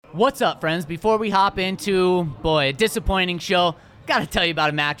What's up, friends? Before we hop into, a disappointing show, gotta tell you about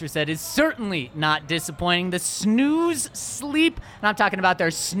a mattress that is certainly not disappointing. The Snooze Sleep, and I'm talking about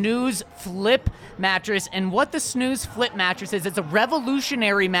their Snooze Flip mattress. And what the Snooze Flip mattress is, it's a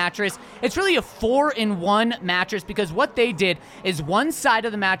revolutionary mattress. It's really a 4-in-1 mattress because what they did is one side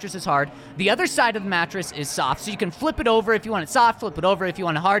of the mattress is hard, the other side of the mattress is soft. So you can flip it over if you want it soft, flip it over if you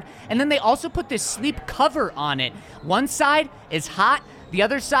want it hard. And then they also put this sleep cover on it. One side is hot, the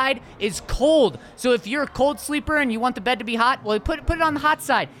other side is cold. So if you're a cold sleeper and you want the bed to be hot, well, put it on the hot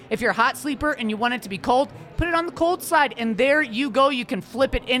side. If you're a hot sleeper and you want it to be cold, put it on the cold side. And there you go. You can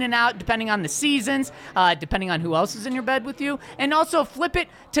flip it in and out depending on the seasons, depending on who else is in your bed with you. And also flip it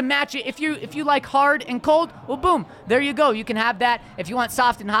to match it. If you like hard and cold, well, boom, there you go. You can have that. If you want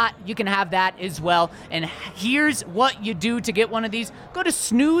soft and hot, you can have that as well. And here's what you do to get one of these. Go to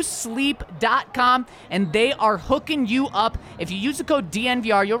snoozesleep.com and they are hooking you up. If you use the code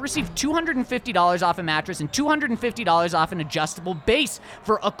DNVR, you'll receive $250 off a mattress and $250 off an adjustable base.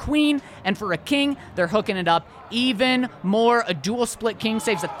 For a queen and for a king, they're hooking it up even more. A dual split king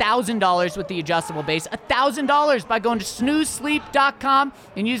saves $1,000 with the adjustable base. $1,000 by going to snoozesleep.com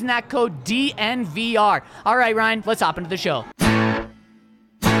and using that code DNVR. All right, Ryan, let's hop into the show.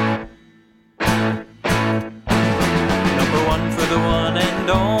 Number one for the one and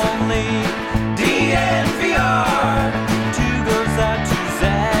only DNVR. Two goes out to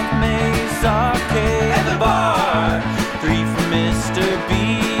Zach Mays, Arcade, and the bar. Three for Mr. B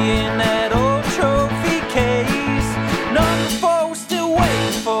in that old trophy case. Number four we're still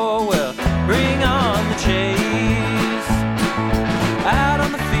waiting for, well, bring on the chase. Out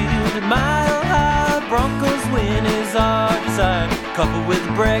on the field at Mile High, Broncos win is our desire. Couple with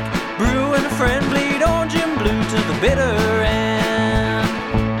Breck, Brew and a friend, bleed orange and blue to the bitter end.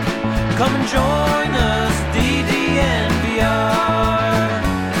 Come and join us, DNVR.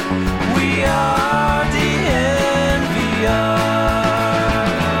 We are DNVR.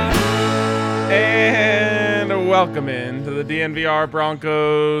 And welcome into the DNVR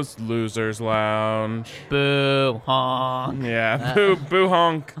Broncos Losers Lounge. Boo, honk. Yeah, boo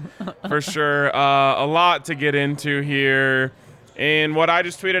honk for sure. A lot to get into here. And what I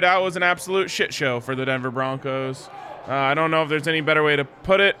just tweeted out was an absolute shit show for the Denver Broncos. I don't know if there's any better way to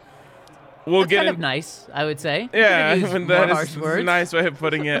put it. We'll That's get kind in. of nice, I would say. Yeah, You could use that more is harsh a words. nice way of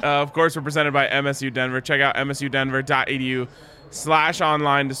putting it. Of course, we're presented by MSU Denver. Check out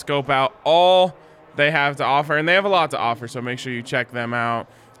msudenver.edu/online to scope out all they have to offer. And they have a lot to offer, so make sure you check them out.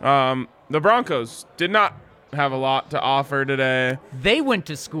 The Broncos did not have a lot to offer today. They went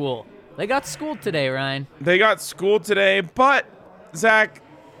to school. They got schooled today, Ryan. They got schooled today, but, Zach,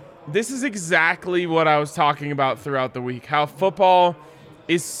 this is exactly what I was talking about throughout the week, how football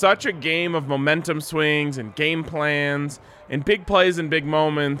is such a game of momentum swings and game plans and big plays and big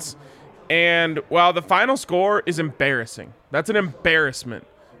moments. And while the final score is embarrassing, that's an embarrassment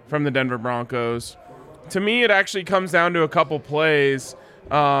from the Denver Broncos, to me it actually comes down to a couple plays.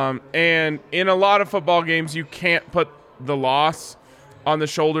 And in a lot of football games, you can't put the loss on the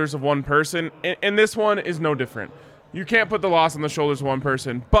shoulders of one person. And this one is no different. You can't put the loss on the shoulders of one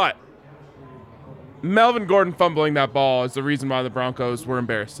person, but Melvin Gordon fumbling that ball is the reason why the Broncos were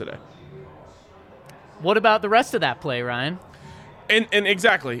embarrassed today. What about the rest of that play, Ryan? And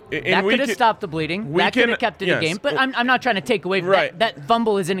exactly. And That could have stopped the bleeding. That could have kept it a game. But I'm not trying to take away from Right. that. That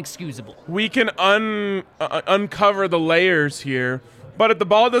fumble is inexcusable. We can uncover the layers here, but if the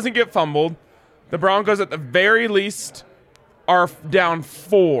ball doesn't get fumbled, the Broncos at the very least are down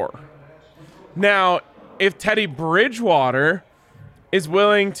 4. Now, if Teddy Bridgewater is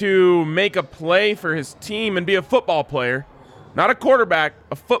willing to make a play for his team and be a football player, not a quarterback,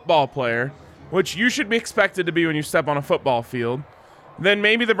 a football player, which you should be expected to be when you step on a football field, then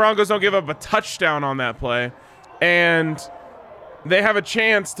maybe the Broncos don't give up a touchdown on that play, and they have a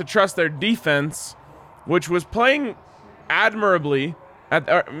chance to trust their defense, which was playing admirably,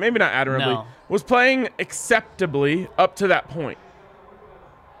 or maybe not admirably, was playing acceptably up to that point.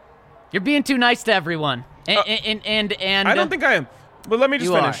 You're being too nice to everyone. And I don't think I am. But let me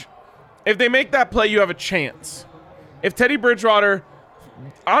just finish. If they make that play, you have a chance. If Teddy Bridgewater,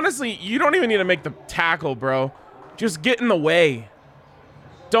 honestly, you don't even need to make the tackle, bro. Just get in the way.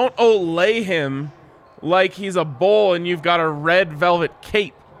 Don't olay him like he's a bull and you've got a red velvet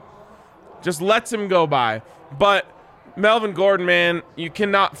cape. Just lets him go by. But Melvin Gordon, man, you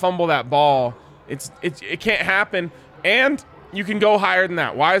cannot fumble that ball. It can't happen. And you can go higher than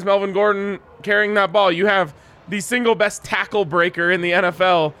that. Why is Melvin Gordon carrying that ball? You have the single best tackle breaker in the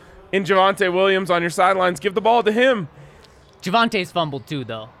NFL in Javonte Williams on your sidelines. Give the ball to him. Javonte's fumbled too,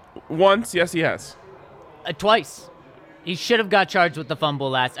 though. Once, yes, he has. Twice. He should have got charged with the fumble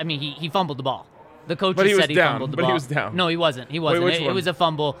last. I mean, he fumbled the ball. The coach said he fumbled the ball. But he was down. No, he wasn't. He wasn't. Wait, which it one? was a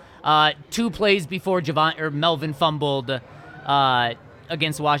fumble. 2 plays before Melvin fumbled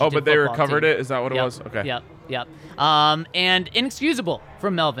against Washington. Oh, but they football recovered team. it? Is that what it was? Okay. Yep. And inexcusable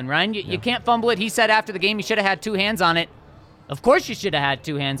from Melvin, Ryan. You can't fumble it. He said after the game he should have had 2 hands on it. Of course you should have had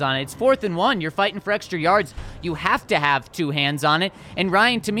 2 hands on it. It's 4th and 1. You're fighting for extra yards. You have to have 2 hands on it. And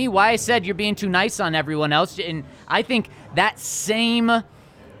Ryan, to me, why I said you're being too nice on everyone else, and I think that same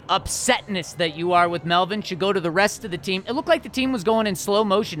upsetness that you are with Melvin should go to the rest of the team. It looked like the team was going in slow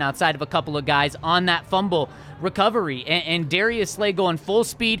motion outside of a couple of guys on that fumble recovery, and Darius Slay going full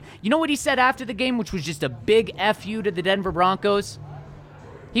speed. You know what he said after the game, which was just a big F you to the Denver Broncos?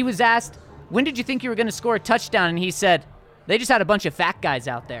 He was asked, when did you think you were going to score a touchdown? And he said, they just had a bunch of fat guys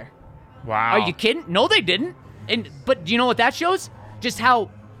out there. Wow. Are you kidding? No, they didn't. But do you know what that shows? Just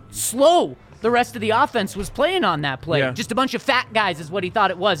how slow the rest of the offense was playing on that play. Yeah. Just a bunch of fat guys is what he thought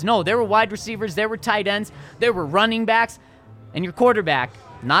it was. No, there were wide receivers, there were tight ends, there were running backs, and your quarterback,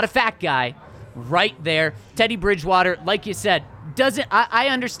 not a fat guy, right there. Teddy Bridgewater, like you said, I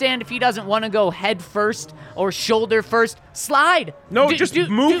understand if he doesn't want to go head first or shoulder first, slide. No, just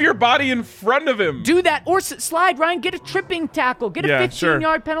move your body in front of him. Do that, or slide, Ryan. Get a tripping tackle. Get a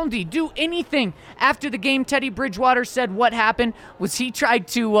 15-yard penalty. Do anything. After the game, Teddy Bridgewater said what happened was he tried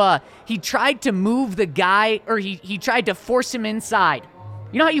to move the guy, or he tried to force him inside.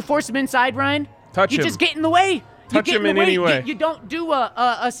 You know how you force him inside, Ryan? Touch him. You just get in the way. Touch him in any way. You don't do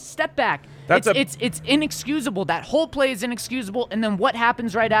a step back. It's inexcusable. That whole play is inexcusable. And then what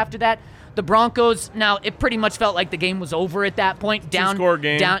happens right after that? The Broncos, now it pretty much felt like the game was over at that point. Two-score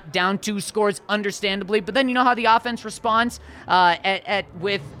game. Down 2 scores, understandably. But then you know how the offense responds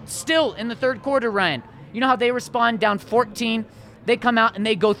with still in the third quarter, Ryan. You know how they respond down 14? They come out and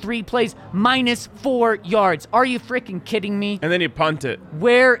they go 3 plays, -4 yards. Are you freaking kidding me? And then you punt it.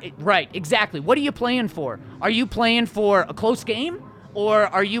 Right, exactly. What are you playing for? Are you playing for a close game? Or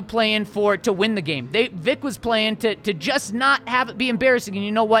are you playing to win the game? Vic was playing to just not have it be embarrassing. And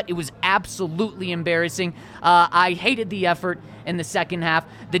you know what? It was absolutely embarrassing. I hated the effort in the second half.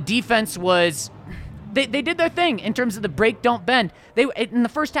 The defense was... They did their thing in terms of the break, don't bend. In the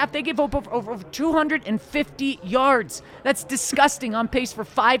first half, they gave up over 250 yards. That's disgusting. On pace for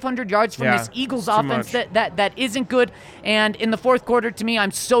 500 yards from this Eagles offense that isn't good. And in the fourth quarter, to me,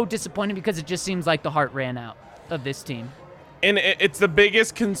 I'm so disappointed because it just seems like the heart ran out of this team. And it's the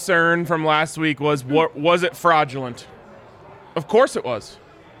biggest concern from last week was it fraudulent? Of course it was.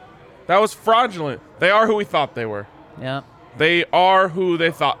 That was fraudulent. They are who we thought they were. Yeah. They are who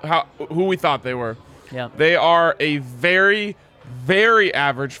we thought they were. Yeah. They are a very, very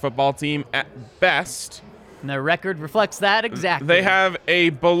average football team at best. And their record reflects that exactly. They have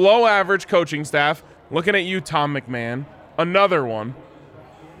a below average coaching staff. Looking at you, Tom McMahon. Another one.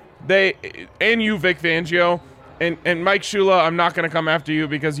 And you, Vic Fangio. And Mike Shula, I'm not going to come after you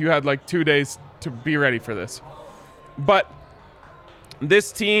because you had like 2 days to be ready for this. But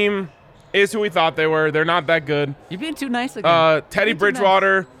this team is who we thought they were. They're not that good. You're being too nice again. Teddy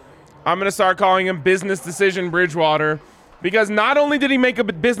Bridgewater, I'm going to start calling him Business Decision Bridgewater because not only did he make a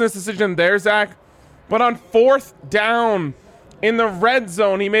business decision there, Zach, but on 4th down in the red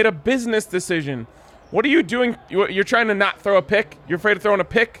zone, he made a business decision. What are you doing? You're trying to not throw a pick? You're afraid of throwing a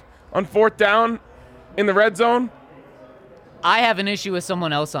pick on 4th down? In the red zone? I have an issue with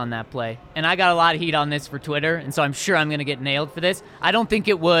someone else on that play, and I got a lot of heat on this for Twitter, and so I'm sure I'm going to get nailed for this. I don't think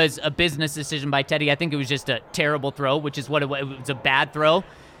it was a business decision by Teddy. I think it was just a terrible throw, which is what it was. It was a bad throw.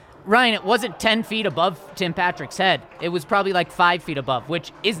 Ryan, it wasn't 10 feet above Tim Patrick's head. It was probably like 5 feet above,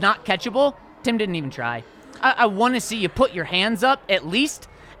 which is not catchable. Tim didn't even try. I want to see you put your hands up at least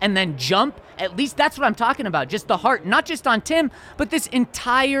and then jump. At least that's what I'm talking about. Just the heart, not just on Tim, but this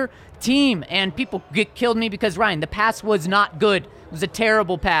entire team. And people killed me because, Ryan, the pass was not good. It was a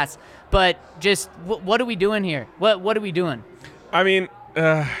terrible pass. But just what are we doing here? What are we doing? I mean,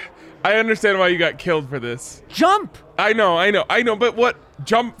 I understand why you got killed for this. Jump! I know. But what?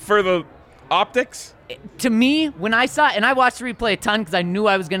 Jump for the optics? To me, when I saw it, and I watched the replay a ton because I knew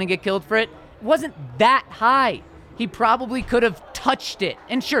I was going to get killed for it, it wasn't that high. He probably could have touched it.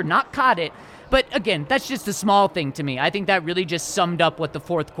 And sure, not caught it. But again, that's just a small thing to me. I think that really just summed up what the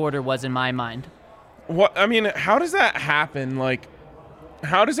fourth quarter was in my mind. What? I mean, how does that happen? Like,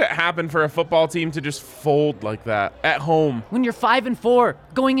 how does it happen for a football team to just fold like that at home? When you're 5-4,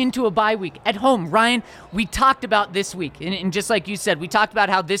 going into a bye week at home, Ryan, we talked about this week, and just like you said, we talked about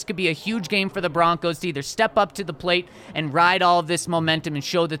how this could be a huge game for the Broncos to either step up to the plate and ride all of this momentum and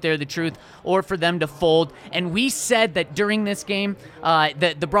show that they're the truth, or for them to fold. And we said that during this game,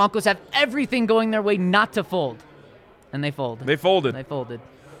 that the Broncos have everything going their way not to fold. And they folded. They folded. They folded.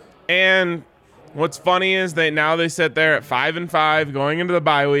 And what's funny is they sit there at 5-5 going into the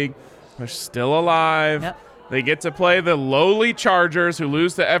bye week. They're still alive. Yep. They get to play the lowly Chargers, who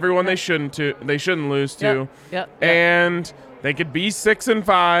lose to everyone they shouldn't lose to. Yep. And they could be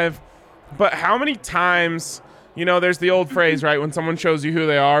 6-5. But how many times, there's the old phrase, right? When someone shows you who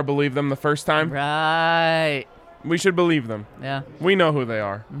they are, believe them the first time. Right. We should believe them. Yeah. We know who they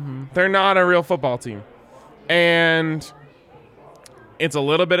are. Mm-hmm. They're not a real football team. And it's a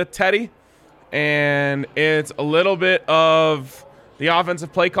little bit of Teddy, and it's a little bit of the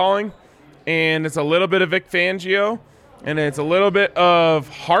offensive play calling, and it's a little bit of Vic Fangio, and it's a little bit of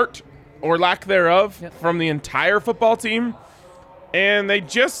heart or lack thereof from the entire football team. And they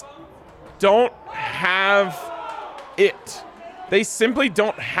just don't have it. They simply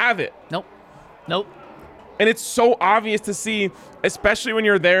don't have it. Nope. And it's so obvious to see, especially when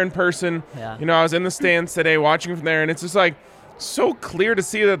you're there in person. Yeah. I was in the stands today watching from there, and it's just like so clear to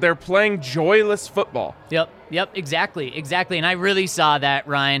see that they're playing joyless football. Yep, exactly. And I really saw that,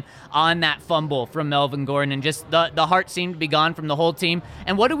 Ryan, on that fumble from Melvin Gordon, and just the heart seemed to be gone from the whole team.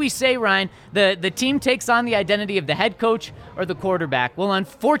 And what do we say, Ryan? The team takes on the identity of the head coach or the quarterback. Well,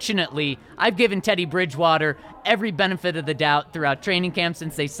 unfortunately, I've given Teddy Bridgewater every benefit of the doubt throughout training camp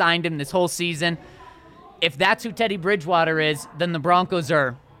since they signed him this whole season. If that's who Teddy Bridgewater is, then the Broncos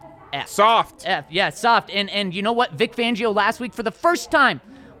are F. Soft. F, yeah, soft. And you know what? Vic Fangio last week, for the first time,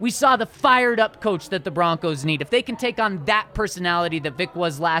 we saw the fired-up coach that the Broncos need. If they can take on that personality that Vic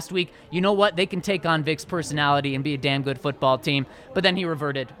was last week, you know what? They can take on Vic's personality and be a damn good football team. But then he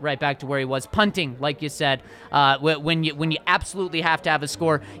reverted right back to where he was. Punting, like you said. When you absolutely have to have a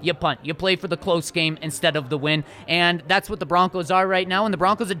score, you punt. You play for the close game instead of the win. And that's what the Broncos are right now. And the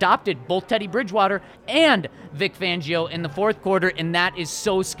Broncos adopted both Teddy Bridgewater and Vic Fangio in the fourth quarter, and that is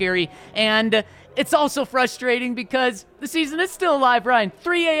so scary. And it's also frustrating because the season is still alive, Ryan.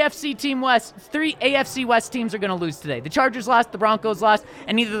 Three AFC West teams are going to lose today. The Chargers lost, the Broncos lost,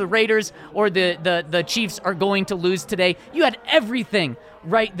 and either the Raiders or the Chiefs are going to lose today. You had everything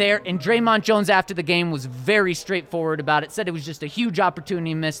right there, and Draymond Jones after the game was very straightforward about it, said it was just a huge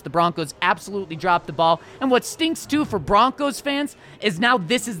opportunity missed. The Broncos absolutely dropped the ball, and what stinks too for Broncos fans is now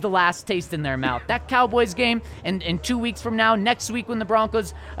this is the last taste in their mouth. That Cowboys game, and 2 weeks from now, next week when the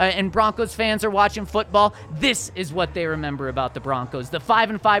Broncos and Broncos fans are watching football, this is what they remember about the Broncos. The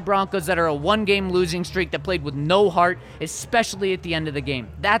 5-5 Broncos that are a one-game losing streak that played with no heart, especially at the end of the game.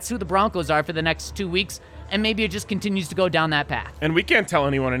 That's who the Broncos are for the next 2 weeks. And maybe it just continues to go down that path. And we can't tell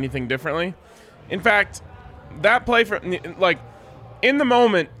anyone anything differently. In fact, that play in the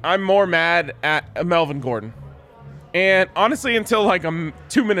moment, I'm more mad at Melvin Gordon. And honestly, until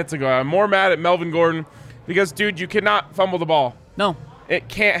 2 minutes ago, I'm more mad at Melvin Gordon because, dude, you cannot fumble the ball. No. It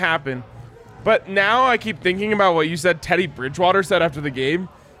can't happen. But now I keep thinking about what you said Teddy Bridgewater said after the game.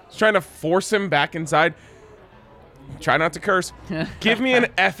 He's trying to force him back inside. Try not to curse. Give me an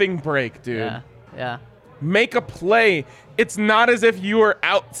effing break, dude. Yeah. Make a play. It's not as if you were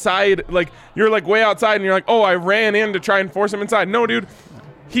outside, you're way outside and you're like, oh, I ran in to try and force him inside. No, dude.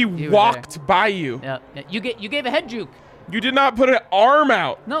 He walked by you. Yeah. You gave a head juke. You did not put an arm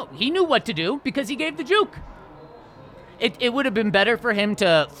out. No, he knew what to do because he gave the juke. It would have been better for him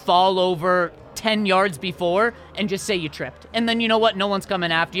to fall over 10 yards before and just say you tripped. And then you know what? No one's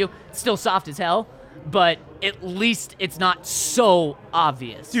coming after you. It's still soft as hell. But at least it's not so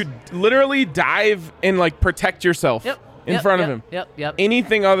obvious. Dude, literally dive and protect yourself in front of him. Yep.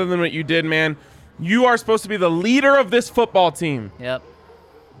 Anything other than what you did, man. You are supposed to be the leader of this football team. Yep.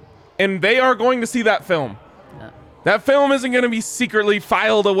 And they are going to see that film. Yep. That film isn't going to be secretly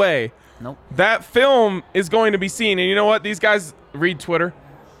filed away. Nope. That film is going to be seen. And you know what? These guys read Twitter.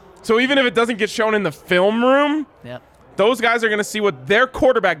 So even if it doesn't get shown in the film room, those guys are going to see what their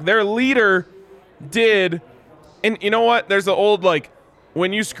quarterback, their leader, did. And you know what? There's the old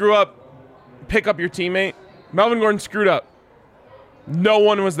when you screw up, pick up your teammate. Melvin Gordon screwed up. No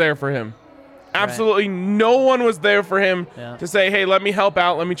one was there for him. Absolutely no one was there for him to say, hey, let me help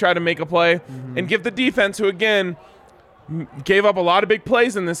out. Let me try to make a play and give the defense, who again gave up a lot of big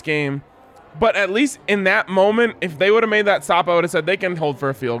plays in this game. But at least in that moment, if they would have made that stop, I would have said they can hold for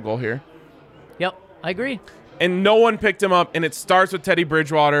a field goal here. Yep, I agree. And no one picked him up, and it starts with Teddy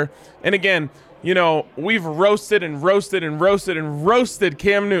Bridgewater. And again, we've roasted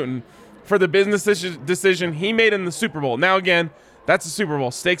Cam Newton for the business decision he made in the Super Bowl. Now, again, that's a Super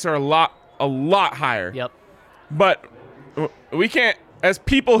Bowl. Stakes are a lot higher. Yep. But we can't, as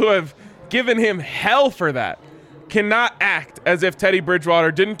people who have given him hell for that, cannot act as if Teddy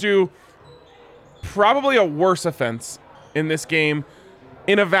Bridgewater didn't do probably a worse offense in this game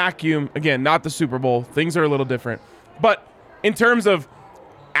in a vacuum. Again, not the Super Bowl. Things are a little different. But in terms of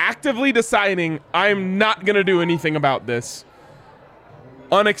actively deciding I'm not going to do anything about this,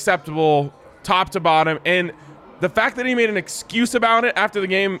 unacceptable top to bottom. And the fact that he made an excuse about it after the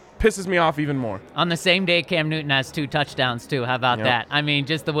game pisses me off even more. On the same day, Cam Newton has 2 touchdowns, too. How about that? I mean,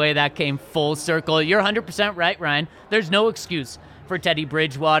 just the way that came full circle. You're 100% right, Ryan. There's no excuse for Teddy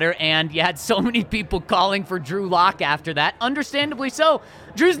Bridgewater, and you had so many people calling for Drew Lock after that. Understandably so.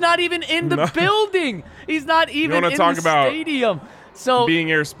 Drew's not even in the building. He's not even in the stadium. So being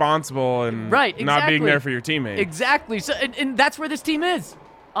irresponsible and not being there for your teammates. Exactly. So, and that's where this team is,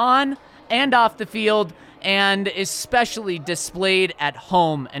 on and off the field, and especially displayed at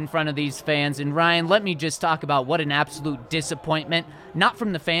home in front of these fans. And Ryan, let me just talk about what an absolute disappointment, not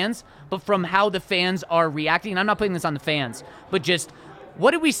from the fans, but from how the fans are reacting. And I'm not putting this on the fans, but just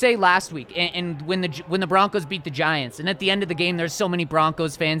what did we say last week? And when the Broncos beat the Giants, and at the end of the game, there's so many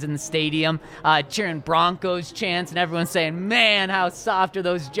Broncos fans in the stadium cheering Broncos chants, and everyone's saying, "Man, how soft are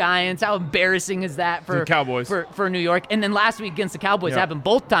those Giants? How embarrassing is that for the Cowboys, for New York?" And then last week against the Cowboys, happened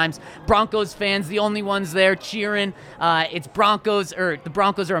both times. Broncos fans, the only ones there cheering. It's Broncos, or the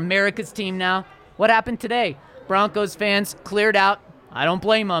Broncos are America's team now. What happened today? Broncos fans cleared out. I don't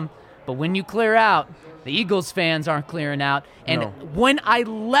blame them, but when you clear out, the Eagles fans aren't clearing out. And when I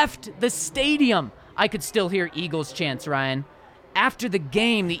left the stadium, I could still hear Eagles chants, Ryan. After the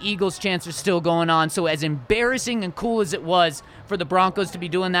game, the Eagles chants are still going on. So as embarrassing and cool as it was for the Broncos to be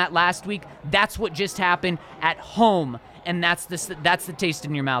doing that last week, that's what just happened at home. And that's the taste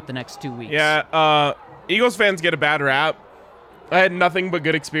in your mouth the next 2 weeks. Yeah, Eagles fans get a bad rap. I had nothing but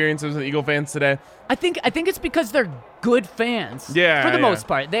good experiences with Eagle fans today. I think it's because they're good fans. Yeah, for the most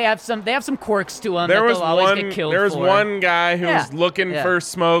part, they have some quirks to them there that was they'll always get killed There was for. one guy who was looking for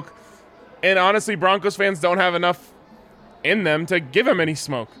smoke, and honestly, Broncos fans don't have enough in them to give him any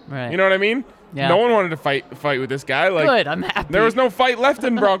smoke. Right. You know what I mean? Yeah. No one wanted to fight with this guy. Like, good, I'm happy. There was no fight left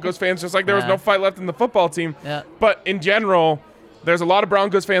in Broncos fans, just like there was no fight left in the football team. Yeah. But in general, there's a lot of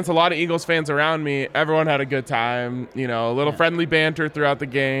Broncos fans, a lot of Eagles fans around me. Everyone had a good time. You know, a little friendly banter throughout the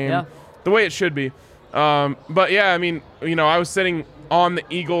game, the way it should be. But yeah, I mean, you know, I was sitting on the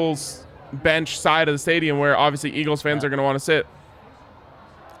Eagles bench side of the stadium where obviously Eagles fans are going to want to sit.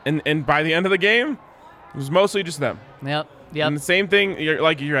 And by the end of the game, it was mostly just them. Yep. And the same thing, you're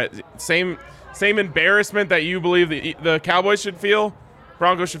right. Same embarrassment that you believe the Cowboys should feel,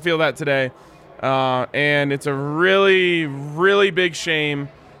 Broncos should feel that today. And it's a really, really big shame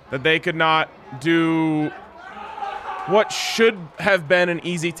that they could not do what should have been an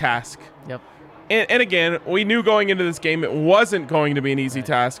easy task. Yep. And again, we knew going into this game it wasn't going to be an easy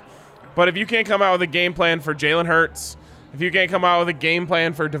task. But if you can't come out with a game plan for Jalen Hurts, if you can't come out with a game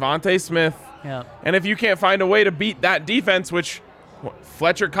plan for Devontae Smith, and if you can't find a way to beat that defense, which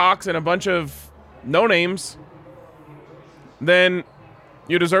Fletcher Cox and a bunch of no-names, then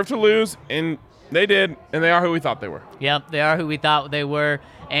you deserve to lose, and they did, and they are who we thought they were. Yep, they are who we thought they were.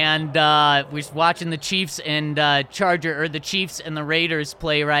 And we're watching the Chiefs and the Chiefs and the Raiders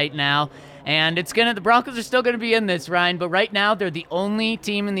play right now. And the Broncos are still gonna be in this, Ryan, but right now they're the only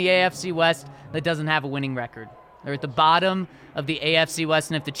team in the AFC West that doesn't have a winning record. They're at the bottom of the AFC West,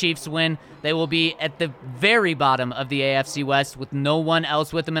 and if the Chiefs win, they will be at the very bottom of the AFC West with no one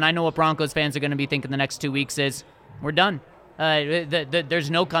else with them. And I know what Broncos fans are going to be thinking the next 2 weeks is, we're done. There's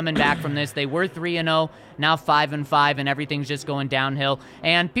no coming back from this. They were 3-0, now 5-5, and everything's just going downhill.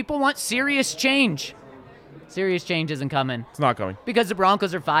 And people want serious change. Serious change isn't coming. It's not coming. Because the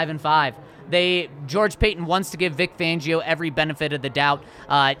Broncos are 5-5. George Payton wants to give Vic Fangio every benefit of the doubt.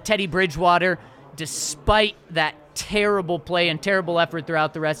 Teddy Bridgewater, despite that terrible play and terrible effort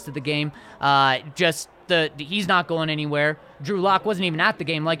throughout the rest of the game, he's not going anywhere. Drew Lock wasn't even at the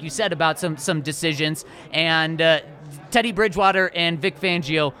game, like you said, about some decisions. And Teddy Bridgewater and Vic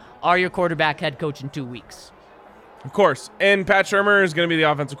Fangio are your quarterback head coach in 2 weeks. Of course. And Pat Shurmur is going to be the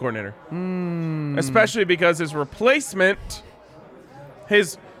offensive coordinator. Especially because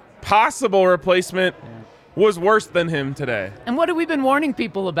his possible replacement, was worse than him today. And what have we been warning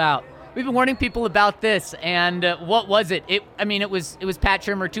people about? We've been warning people about this, and what was it? It was Pat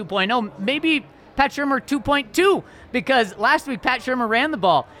Shurmur 2.0, maybe Pat Shurmur 2.2, because last week Pat Shurmur ran the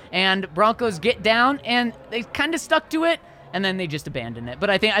ball, and Broncos get down, and they kind of stuck to it, and then they just abandoned it. But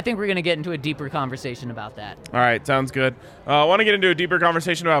I think we're going to get into a deeper conversation about that. All right, sounds good. I want to get into a deeper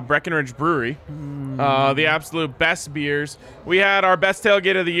conversation about Breckenridge Brewery, the absolute best beers. We had our best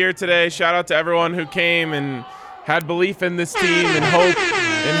tailgate of the year today. Shout out to everyone who came and had belief in this team and hope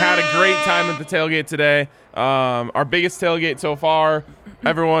and had a great time at the tailgate today. Our biggest tailgate so far.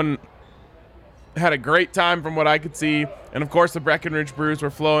 Everyone had a great time from what I could see. And, of course, the Breckenridge brews were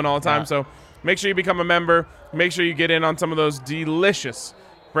flowing all the time. So make sure you become a member. Make sure you get in on some of those delicious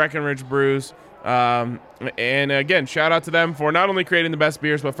Breckenridge brews. And again, shout out to them for not only creating the best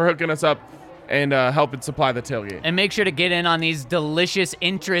beers, but for hooking us up and helping supply the tailgate. And make sure to get in on these delicious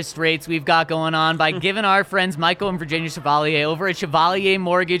interest rates we've got going on by giving our friends Michael and Virginia Chevalier over at Chevalier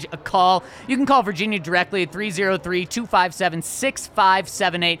Mortgage a call. You can call Virginia directly at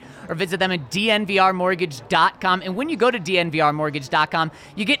 303-257-6578 or visit them at dnvrmortgage.com. And when you go to dnvrmortgage.com,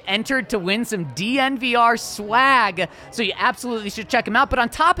 you get entered to win some DNVR swag. So you absolutely should check them out. But on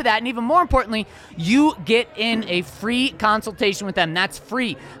top of that, and even more importantly, you get in a free consultation with them. That's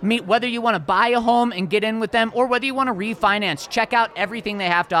free. Whether you want to buy a home and get in with them or whether you want to refinance, check out everything they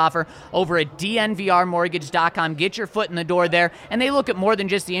have to offer over at dnvrmortgage.com. Get your foot in the door there. And they look at more than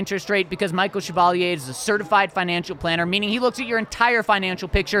just the interest rate because Michael Chevalier is a certified financial planner, meaning he looks at your entire financial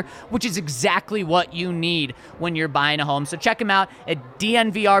picture, which is exactly what you need when you're buying a home. So check him out at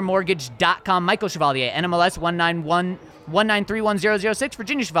dnvrmortgage.com. Michael Chevalier, NMLS 1931006.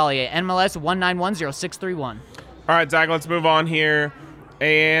 Virginia Chevalier, NMLS 1910631. All right, Zach, let's move on here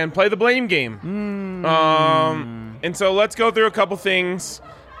and play the blame game. And so let's go through a couple things,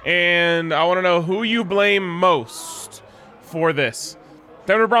 and I want to know who you blame most for this.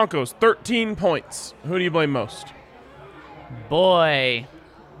 Denver Broncos, 13 points. Who do you blame most? Boy.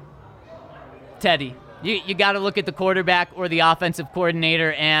 Teddy. You got to look at the quarterback or the offensive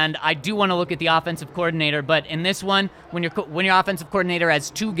coordinator, and I do want to look at the offensive coordinator. But in this one, when your offensive coordinator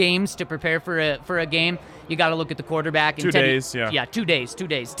has 2 games to prepare for a game, you got to look at the quarterback. And 2 days, yeah. Yeah, 2 days.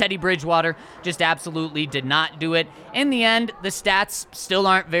 Teddy Bridgewater just absolutely did not do it. In the end, the stats still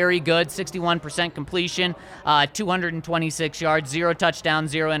aren't very good. 61% completion, 226 yards, 0 touchdowns,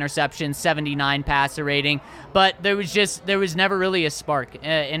 0 interceptions, 79 passer rating. But there was never really a spark.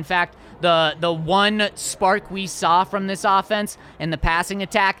 In fact, the one spark we saw from this offense in the passing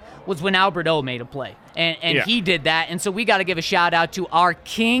attack was when Albert O made a play. And he did that. And so we got to give a shout out to our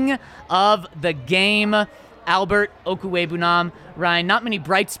king of the game, Albert Okwuegbunam. Ryan, not many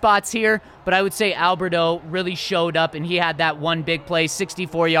bright spots here, but I would say Albert O really showed up, and he had that one big play,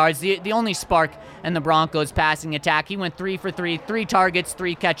 64 yards, the only spark in the Broncos passing attack. He went 3 for 3, 3 targets,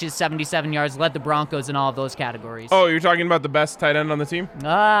 3 catches, 77 yards, led the Broncos in all of those categories. Oh, you're talking about the best tight end on the team?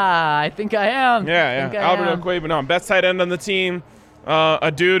 I think I am. Yeah. Albert Okwuegbunam, best tight end on the team,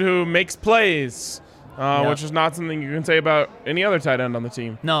 a dude who makes plays. Which is not something you can say about any other tight end on the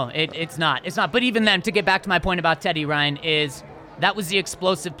team. No, it's not. It's not. But even then, to get back to my point about Teddy, Ryan, is that was the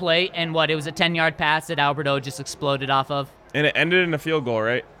explosive play, and it was a 10-yard pass that Albert O just exploded off of. And it ended in a field goal,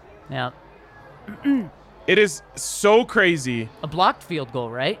 right? Yeah. It is so crazy. A blocked field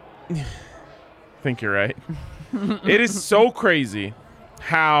goal, right? I think you're right. It is so crazy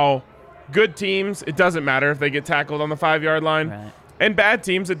how good teams, it doesn't matter if they get tackled on the 5-yard line. Right. And bad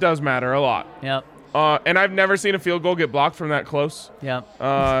teams, it does matter a lot. Yep. And I've never seen a field goal get blocked from that close. Yep.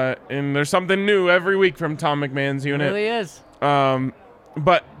 And there's something new every week from Tom McMahon's unit. It really is.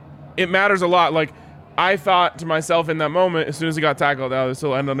 But it matters a lot. Like, I thought to myself in that moment, as soon as he got tackled, this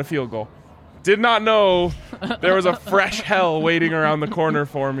will end on a field goal. Did not know there was a fresh hell waiting around the corner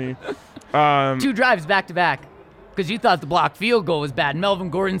for me. 2 drives back to back. Because you thought the blocked field goal was bad. Melvin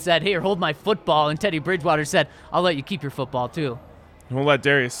Gordon said, "Here, hold my football." And Teddy Bridgewater said, "I'll let you keep your football, too." We'll let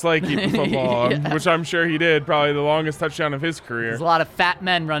Darius Slay keep the football, which I'm sure he did. Probably the longest touchdown of his career. There's a lot of fat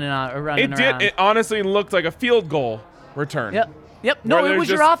men running around. It honestly looked like a field goal return. Yep. No, it was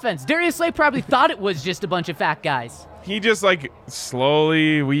your offense. Darius Slay probably thought it was just a bunch of fat guys. He just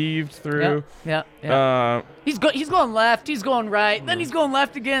slowly weaved through. Yep. He's going left. He's going right. Then he's going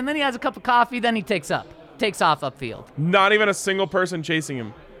left again. Then he has a cup of coffee. Then he takes off upfield. Not even a single person chasing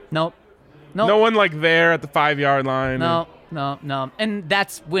him. Nope. No one there at the 5-yard line. No. And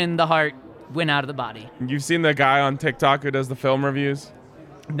that's when the heart went out of the body. You've seen the guy on TikTok who does the film reviews?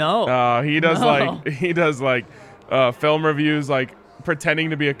 No. He does film reviews pretending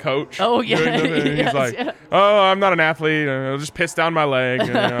to be a coach. Oh, yeah. He's I'm not an athlete. I'll just piss down my leg.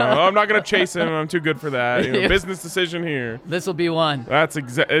 I'm not going to chase him. I'm too good for that. Business decision here. This will be one. That's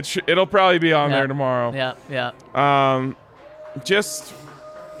it'll probably be on there tomorrow. Yeah. Just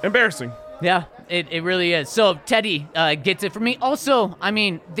embarrassing. Yeah, it really is. So Teddy gets it for me. Also, I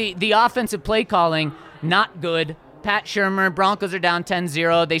mean, the offensive play calling, not good. Pat Shurmur, Broncos are down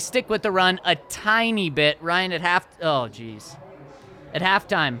 10-0. They stick with the run a tiny bit. Ryan, at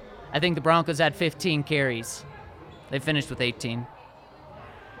halftime, I think the Broncos had 15 carries. They finished with 18.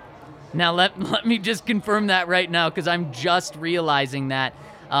 Now, let me just confirm that right now because I'm just realizing that.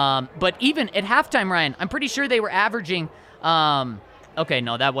 But even at halftime, Ryan, I'm pretty sure they were averaging okay,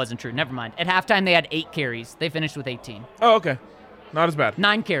 no, that wasn't true. Never mind. At halftime, they had 8 carries. They finished with 18. Oh, okay. Not as bad.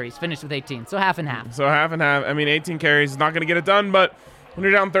 9 carries, finished with 18, so half and half. So half and half. I mean, 18 carries is not going to get it done, but when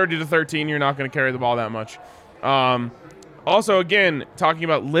you're down 30-13, you're not going to carry the ball that much. Also, again, talking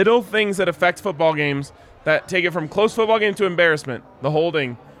about little things that affect football games that take it from close football game to embarrassment. The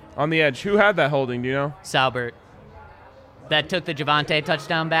holding on the edge. Who had that holding? Do you know? Saubert. That took the Javonte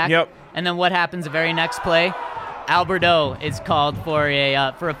touchdown back. Yep. And then what happens the very next play? Alberto is called for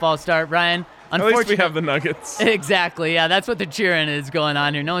a false start. Ryan, At least we have the Nuggets. Exactly. Yeah, that's what the cheering is going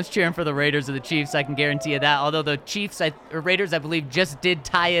on here. No one's cheering for the Raiders or the Chiefs. I can guarantee you that. Although the Chiefs or Raiders, I believe, just did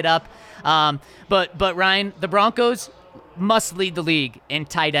tie it up. But Ryan, the Broncos must lead the league in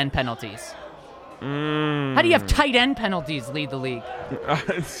tight end penalties. How do you have tight end penalties lead the league?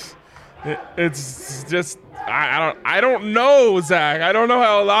 It's just I don't know, Zach. I don't know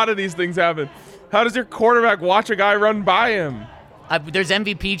how a lot of these things happen. How does your quarterback watch a guy run by him? There's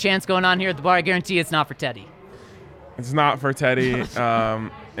MVP chance going on here at the bar. I guarantee it's not for Teddy. It's not for Teddy,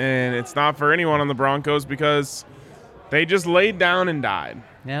 and it's not for anyone on the Broncos because they just laid down and died.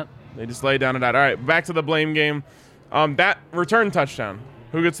 Yep. They just laid down and died. All right, back to the blame game. That return touchdown.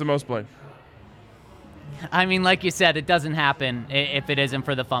 Who gets the most blame? I mean, like you said, it doesn't happen if it isn't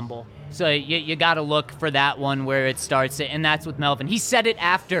for the fumble. So you got to look for that one where it starts, and that's with Melvin. He said it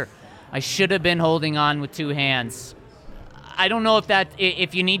after. I should have been holding on with 2 hands. I don't know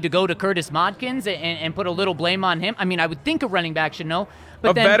if you need to go to Curtis Modkins and put a little blame on him. I mean, I would think a running back should know.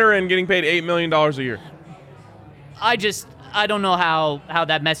 But a veteran getting paid $8 million a year. I don't know how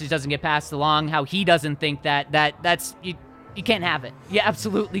that message doesn't get passed along, how he doesn't think that's you can't have it. You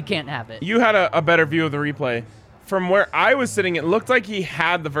absolutely can't have it. You had a better view of the replay. From where I was sitting, it looked like he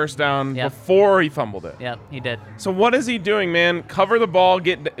had the first down before he fumbled it. Yep, he did. So what is he doing, man? Cover the ball,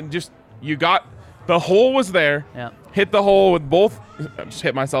 you got the hole was there. Yep. Hit the hole with both. I just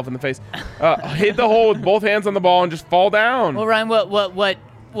hit myself in the face. Hit the hole with both hands on the ball and just fall down. Well, Ryan,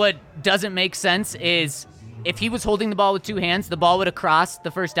 what doesn't make sense is if he was holding the ball with 2 hands, the ball would have crossed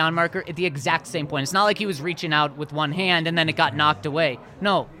the first down marker at the exact same point. It's not like he was reaching out with 1 hand and then it got knocked away.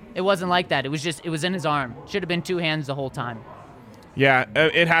 No, it wasn't like that. It was in his arm. Should have been 2 hands the whole time. Yeah,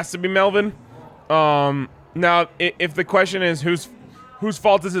 it has to be Melvin. Now, if the question is whose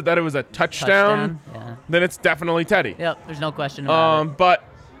fault is it that it was a touchdown? Yeah. Then it's definitely Teddy. Yep, there's no question about it. But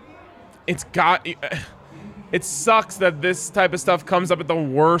it sucks that this type of stuff comes up at the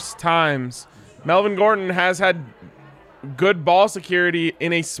worst times. Melvin Gordon has had good ball security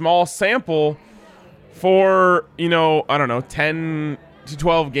in a small sample for, 10 to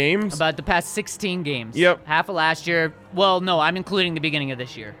 12 games. About the past 16 games. Yep. Half of last year. Well, no, I'm including the beginning of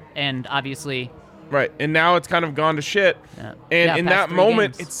this year. And obviously. Right. And now it's kind of gone to shit. Yeah. And in that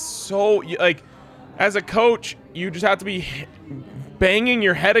moment, games. it's so, as a coach, you just have to be banging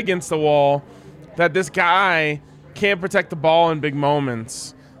your head against the wall that this guy can't protect the ball in big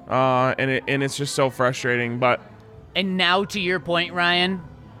moments. And it's just so frustrating. And now to your point, Ryan,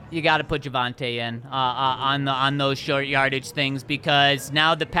 you got to put Javonte in on those short yardage things because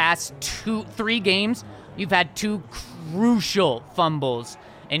now the past 3 games, you've had 2 crucial fumbles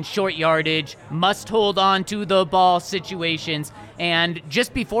in short yardage, must hold on to the ball situations. And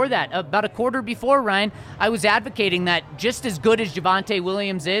just before that, about a quarter before, Ryan, I was advocating that just as good as Javonte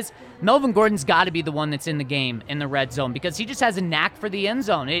Williams is, Melvin Gordon's got to be the one that's in the game in the red zone because he just has a knack for the end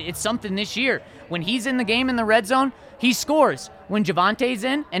zone. It's something this year. When he's in the game in the red zone, he scores. When Javonte's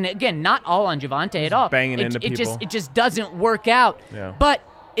in, and again, not all on Javonte at all. Banging into people. It just doesn't work out. Yeah. But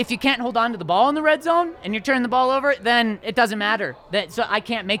if you can't hold on to the ball in the red zone and you're turning the ball over, then it doesn't matter. So I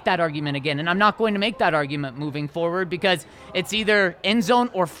can't make that argument again, and I'm not going to make that argument moving forward because it's either end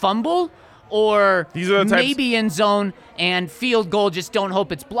zone or fumble or maybe end zone and field goal, just don't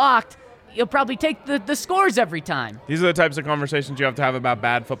hope it's blocked. You'll probably take the scores every time. These are the types of conversations you have to have about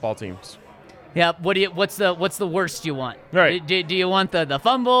bad football teams. Yeah, what's the worst you want? Right. Do you want the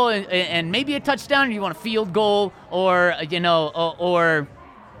fumble and maybe a touchdown, or do you want a field goal or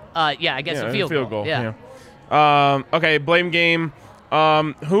I guess a field goal. Yeah. Okay, blame game.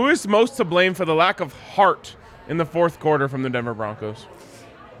 Who is most to blame for the lack of heart in the fourth quarter from the Denver Broncos?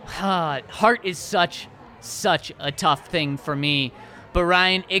 Heart is such a tough thing for me. But,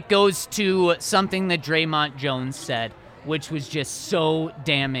 Ryan, it goes to something that Draymond Jones said, which was just so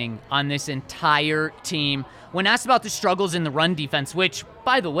damning on this entire team. When asked about the struggles in the run defense, which,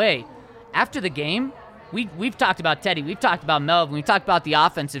 by the way, after the game, we've talked about Teddy, we've talked about Melvin, we've talked about the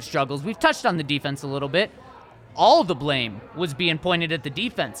offensive struggles, we've touched on the defense a little bit. All the blame was being pointed at the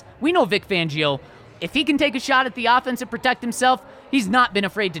defense. We know Vic Fangio, if he can take a shot at the offense and protect himself, he's not been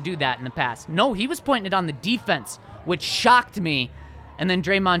afraid to do that in the past. No, he was pointing it on the defense, which shocked me. And then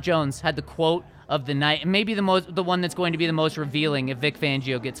Draymond Jones had the quote of the night, and maybe the one that's going to be the most revealing if Vic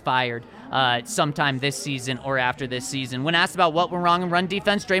Fangio gets fired sometime this season or after this season. When asked about what went wrong in run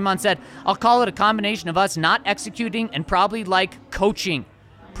defense, Draymond said, "I'll call it a combination of us not executing and probably like coaching.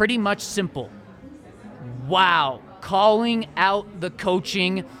 Pretty much simple." Wow, calling out the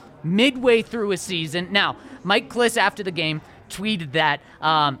coaching midway through a season. Now, Mike Klis after the game tweeted that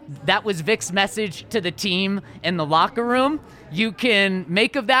that was Vic's message to the team in the locker room. You can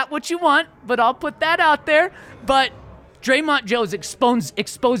make of that what you want, but I'll put that out there. But Draymond Jones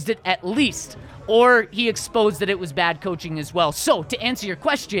exposed it at least, or he exposed that it was bad coaching as well. So to answer your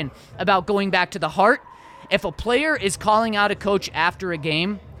question about going back to the heart, if a player is calling out a coach after a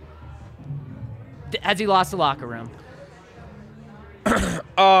game, has he lost the locker room?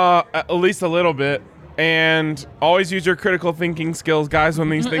 At least a little bit. And always use your critical thinking skills, guys, when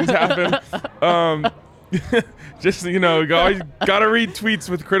these things happen. Just, you always got to read tweets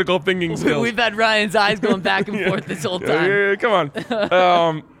with critical thinking skills. We've had Ryan's eyes going back and forth this whole time. Yeah, come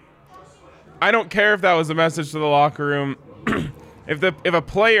on. I don't care if that was a message to the locker room. If a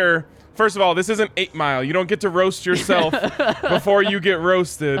player, first of all, this isn't 8 Mile. You don't get to roast yourself before you get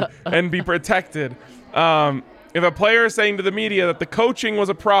roasted and be protected. If a player is saying to the media that the coaching was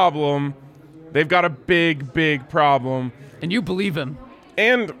a problem, they've got a big, big problem. And you believe him.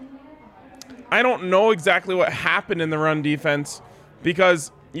 And I don't know exactly what happened in the run defense,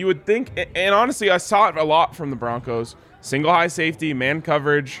 because you would think, and honestly, I saw it a lot from the Broncos. Single high safety, man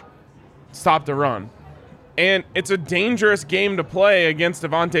coverage, stop the run. And it's a dangerous game to play against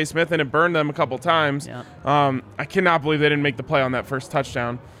Devontae Smith, and it burned them a couple times. Yeah. I cannot believe they didn't make the play on that first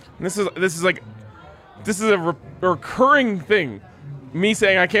touchdown. And this is a recurring thing. Me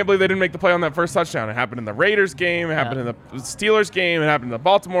saying I can't believe they didn't make the play on that first touchdown. It happened in the Raiders game. It happened in the Steelers game. It happened in the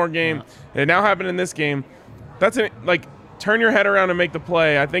Baltimore game. Yeah. It now happened in this game. That's turn your head around and make the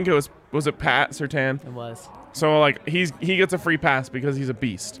play. I think was it Pat Surtain? It was. So he gets a free pass because he's a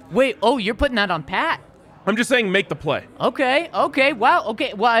beast. Wait, you're putting that on Pat? I'm just saying make the play. Okay, wow,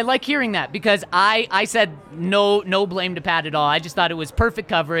 okay. Well, I like hearing that, because I said no blame to Pat at all. I just thought it was perfect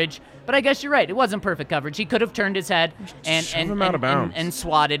coverage. But I guess you're right. It wasn't perfect coverage. He could have turned his head and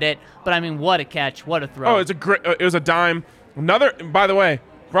swatted it. But I mean, what a catch! What a throw! Oh, it was a dime. By the way,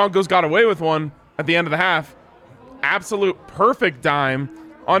 Broncos got away with one at the end of the half. Absolute perfect dime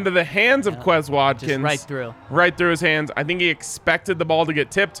onto the hands of Quez Watkins. Just right through his hands. I think he expected the ball to get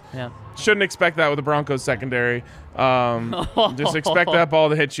tipped. Yeah. Shouldn't expect that with the Broncos secondary. Just expect that ball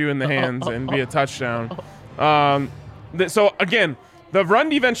to hit you in the hands and be a touchdown. So again, the run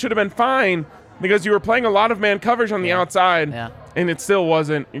defense should have been fine, because you were playing a lot of man coverage on the outside, and it still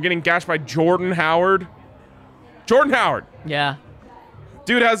wasn't. You're getting gashed by Jordan Howard. Yeah.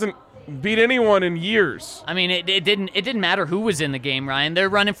 Dude hasn't beat anyone in years. I mean, it didn't matter who was in the game, Ryan. They're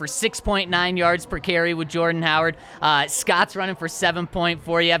running for 6.9 yards per carry with Jordan Howard. Scott's running for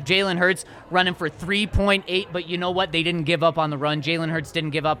 7.4. You have Jalen Hurts running for 3.8, but you know what? They didn't give up on the run. Jalen Hurts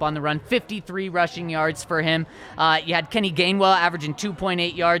didn't give up on the run. 53 rushing yards for him. You had Kenny Gainwell averaging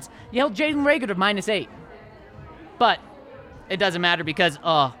 2.8 yards. You held Jalen Reagor to -8. But it doesn't matter, because,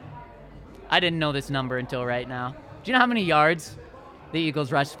 I didn't know this number until right now. Do you know how many yards the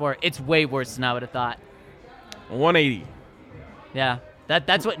Eagles rushed for? It's way worse than I would have thought. 180. Yeah.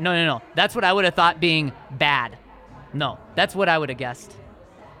 That's what no. That's what I would have thought being bad. No, that's what I would have guessed.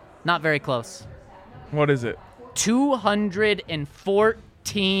 Not very close. What is it?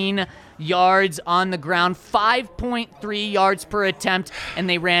 214 yards on the ground, 5.3 yards per attempt, and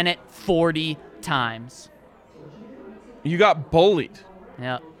they ran it 40 times. You got bullied.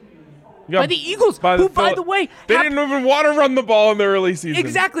 Yeah. By the Eagles, by the way, they didn't even want to run the ball in the early season.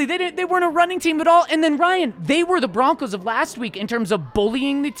 Exactly. They weren't a running team at all. And then, Ryan, they were the Broncos of last week in terms of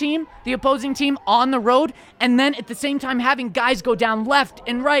bullying the opposing team on the road, and then at the same time having guys go down left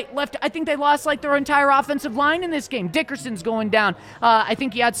and right, left. I think they lost their entire offensive line in this game. Dickerson's going down. I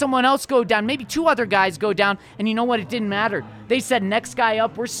think you had someone else go down. Maybe 2 other guys go down. And you know what? It didn't matter. They said, next guy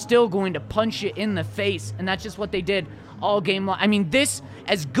up, we're still going to punch you in the face. And that's just what they did all game long. I mean, this,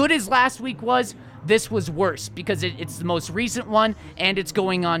 as good as last week was, this was worse, because it's the most recent one, and it's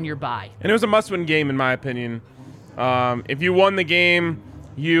going on your bye. And it was a must-win game, in my opinion. If you won the game,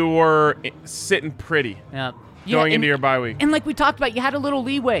 you were sitting pretty going into your bye week. And like we talked about, you had a little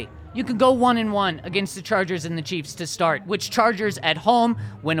leeway. You could go 1-1 against the Chargers and the Chiefs to start, which Chargers at home,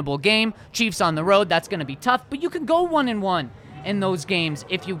 winnable game. Chiefs on the road, that's going to be tough. But you can go 1-1 in those games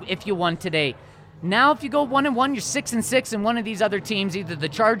if you won today. Now, if you go 1-1, you're 6-6, and one of these other teams, either the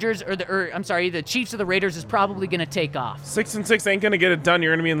Chargers or the Chiefs or the Raiders, is probably going to take off. 6-6 ain't going to get it done.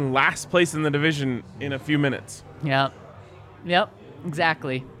 You're going to be in last place in the division in a few minutes. Yep,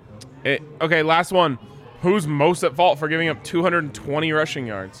 exactly. Okay, last one. Who's most at fault for giving up 220 rushing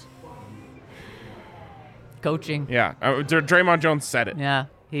yards? Coaching. Yeah, Draymond Jones said it. Yeah.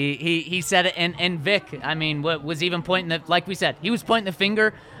 He said it, and Vic, I mean, what was even pointing like we said, he was pointing the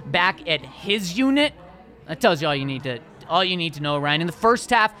finger back at his unit. That tells you all you need to know, Ryan. In the first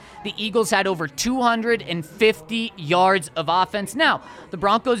half, the Eagles had over 250 yards of offense. Now, the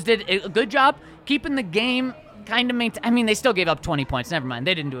Broncos did a good job keeping the game kind of maintained. I mean, they still gave up 20 points. Never mind.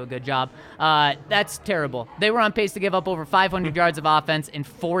 They didn't do a good job. That's terrible. They were on pace to give up over 500 yards of offense and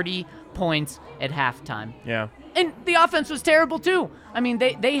 40 points at halftime. Yeah. And the offense was terrible, too. I mean,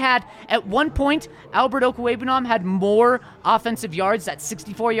 they had, at one point, Albert Okwuegbunam had more offensive yards, that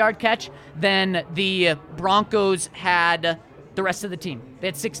 64-yard catch, than the Broncos had the rest of the team. They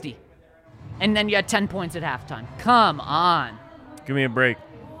had 60. And then you had 10 points at halftime. Come on. Give me a break.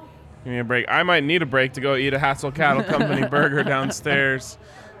 I might need a break to go eat a Hassel Cattle Company burger downstairs.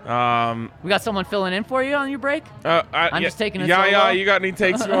 We got someone filling in for you on your break? I'm just taking a solo. Yeah, you got any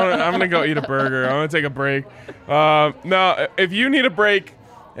takes? I'm going to go eat a burger. I'm going to take a break. No, if you need a break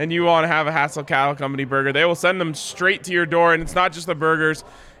and you want to have a Hassel Cattle Company burger, they will send them straight to your door. And it's not just the burgers.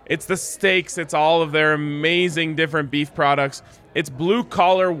 It's the steaks. It's all of their amazing different beef products. It's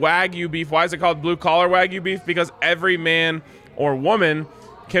blue-collar Wagyu beef. Why is it called blue-collar Wagyu beef? Because every man or woman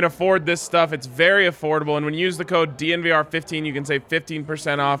can afford this stuff. It's very affordable, and when you use the code DNVR15, you can save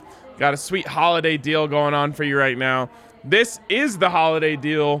 15% off. Got a sweet holiday deal going on for you right now. This is the holiday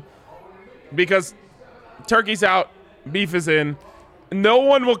deal because turkey's out, beef is in. No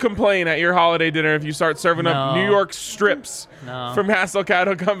one will complain at your holiday dinner if you start serving up New York strips from Hassel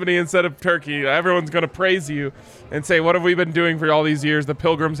Cattle Company instead of turkey. Everyone's going to praise you and say, what have we been doing for all these years? The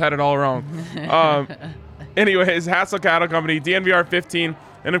Pilgrims had it all wrong. Anyways, Hassel Cattle Company, DNVR 15.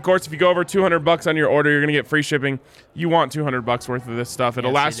 And of course, if you go over $200 on your order, you're going to get free shipping. You want $200 worth of this stuff.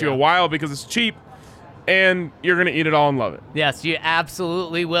 It'll last you a while because it's cheap, and you're going to eat it all and love it. Yes, you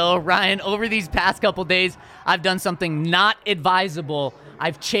absolutely will. Ryan, over these past couple days, I've done something not advisable.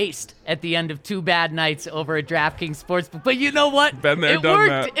 I've chased at the end of 2 bad nights over at DraftKings Sportsbook. But you know what? Been there, done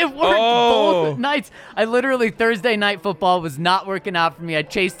that. It worked both nights. I literally, Thursday night football was not working out for me. I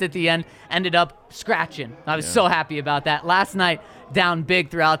chased at the end, ended up scratching. I was so happy about that. Last night, down big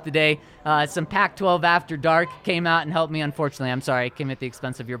throughout the day. Some Pac-12 After Dark came out and helped me. Unfortunately, I'm sorry, it came at the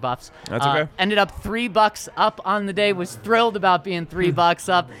expense of your Buffs. That's okay. Ended up $3 up on the day. Was thrilled about being $3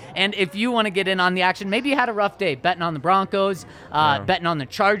 up. And if you want to get in on the action, maybe you had a rough day betting on the Broncos, betting on the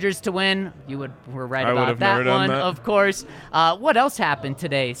Chargers to win. You were right about that one, of course. What else happened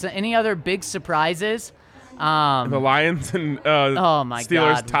today? So any other big surprises? The Lions and oh my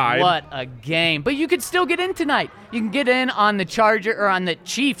Steelers God, tied. What a game. But you could still get in tonight. You can get in on the on the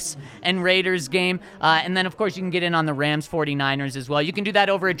Chiefs and Raiders game. And then, of course, you can get in on the Rams 49ers as well. You can do that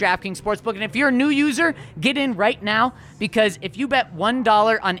over at DraftKings Sportsbook. And if you're a new user, get in right now because if you bet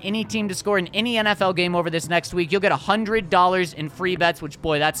 $1 on any team to score in any NFL game over this next week, you'll get $100 in free bets, which,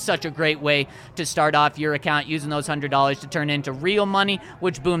 boy, that's such a great way to start off your account using those $100 to turn into real money,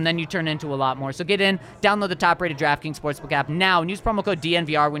 which, boom, then you turn into a lot more. So get in, download the top-rated DraftKings Sportsbook app now and use promo code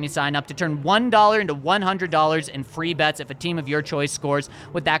DNVR when you sign up to turn $1 into $100 in free bets if a team of your choice scores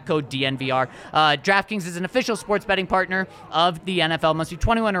with that code DNVR. DraftKings is an official sports betting partner of the NFL. Must be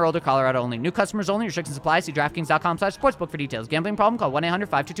 21 or older, Colorado only. New customers only. Restrictions apply. See DraftKings.com/sportsbook for details. Gambling problem? Call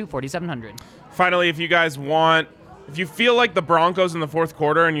 1-800-522-4700. Finally, if you feel like the Broncos in the fourth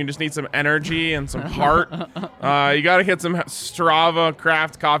quarter and you just need some energy and some heart, you got to get some Strava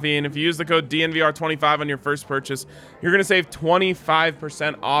craft coffee. And if you use the code DNVR25 on your first purchase, you're going to save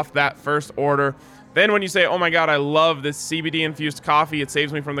 25% off that first order. Then when you say, oh my God, I love this CBD-infused coffee, it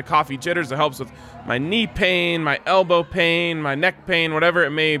saves me from the coffee jitters. It helps with my knee pain, my elbow pain, my neck pain, whatever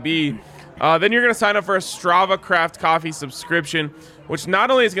it may be. Then you're going to sign up for a Strava Craft Coffee subscription, which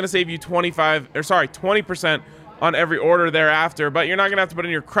not only is going to save you 20% on every order thereafter, but you're not going to have to put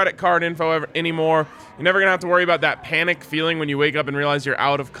in your credit card info anymore. You're never going to have to worry about that panic feeling when you wake up and realize you're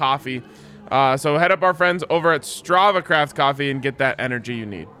out of coffee. So head up our friends over at Strava Craft Coffee and get that energy you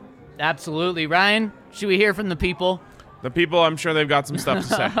need. Absolutely. Ryan, should we hear from the people? The people, I'm sure they've got some stuff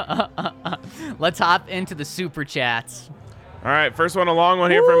to say. Let's hop into the Super Chats. All right, first one, a long one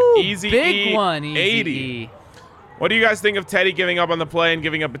here from Easy Big one, 80. What do you guys think of Teddy giving up on the play and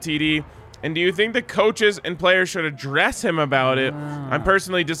giving up a TD? And do you think the coaches and players should address him about it? I'm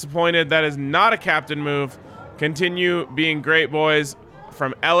personally disappointed. That is not a captain move. Continue being great, boys.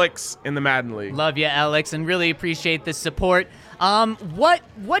 From Alex in the Madden League. Love you, Alex, and really appreciate the support.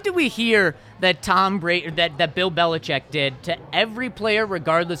 What do we hear that Tom Brady, that Bill Belichick did to every player,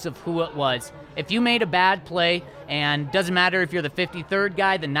 regardless of who it was? If you made a bad play, and doesn't matter if you're the 53rd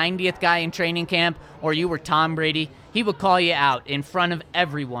guy, the 90th guy in training camp, or you were Tom Brady, he would call you out in front of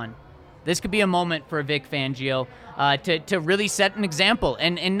everyone. This could be a moment for Vic Fangio to really set an example,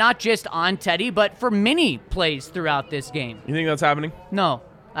 and not just on Teddy, but for many plays throughout this game. You think that's happening? No,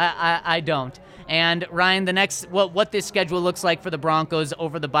 I don't. And Ryan, the next what this schedule looks like for the Broncos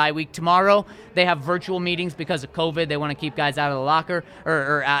over the bye week. Tomorrow, they have virtual meetings because of COVID. They want to keep guys out of the locker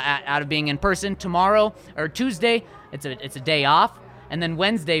or out of being in person. Tomorrow or Tuesday, it's a day off. And then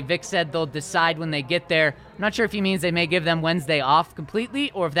Wednesday, Vic said they'll decide when they get there. I'm not sure if he means they may give them Wednesday off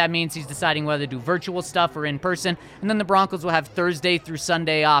completely, or if that means he's deciding whether to do virtual stuff or in person. And then the Broncos will have Thursday through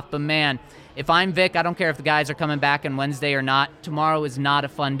Sunday off. But man, if I'm Vic, I don't care if the guys are coming back on Wednesday or not. Tomorrow is not a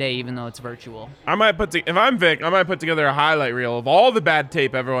fun day, even though it's virtual. If I'm Vic, I might put together a highlight reel of all the bad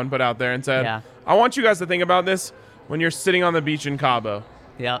tape everyone put out there and said, Yeah. I want you guys to think about this when you're sitting on the beach in Cabo.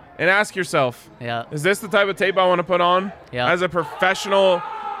 Yep. And ask yourself, Yep. is this the type of tape I want to put on Yep. as a professional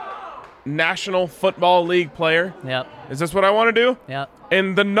National Football League player? Yep. Is this what I want to do? Yep.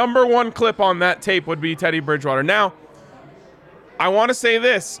 And the number one clip on that tape would be Teddy Bridgewater. Now, I want to say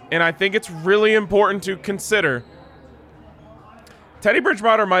this, and I think it's really important to consider. Teddy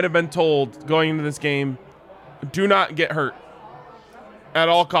Bridgewater might have been told going into this game, do not get hurt at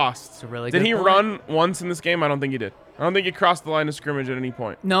all costs. It's a really Did good he point. run once in this game? I don't think he did. I don't think he crossed the line of scrimmage at any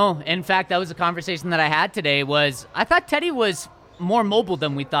point. No, in fact, that was a conversation that I had today. I thought Teddy was more mobile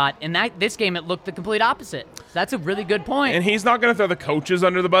than we thought. In this game, it looked the complete opposite. So that's a really good point. And he's not going to throw the coaches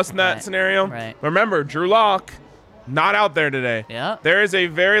under the bus in that Right, scenario. right. Remember, Drew Lock, not out there today. Yeah. There is a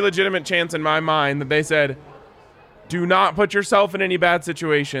very legitimate chance in my mind that they said, do not put yourself in any bad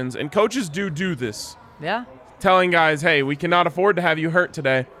situations. And coaches do this. Yeah. Telling guys, hey, we cannot afford to have you hurt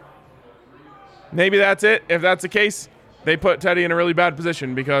today. Maybe that's it. If that's the case, they put Teddy in a really bad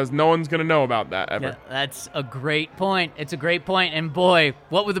position because no one's going to know about that ever. Yeah, that's a great point. It's a great point. And boy,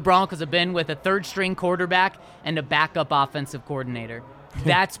 what would the Broncos have been with a third-string quarterback and a backup offensive coordinator?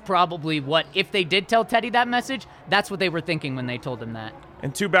 That's probably what, if they did tell Teddy that message, that's what they were thinking when they told him that.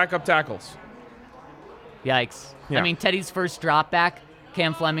 And 2 backup tackles. Yikes. Yeah. I mean, Teddy's first drop back,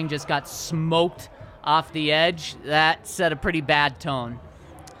 Cam Fleming just got smoked off the edge. That set a pretty bad tone.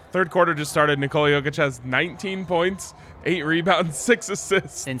 Third quarter just started. Nikola Jokic has 19 points, 8 rebounds, 6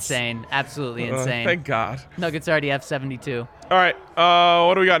 assists. Insane. Absolutely insane. Thank God. Nuggets already have 72. All right,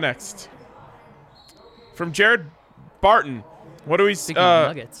 what do we got next? From Jared Barton. What do we see? Speaking of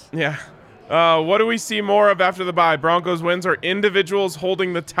Nuggets. Yeah. What do we see more of after the bye? Broncos wins or individuals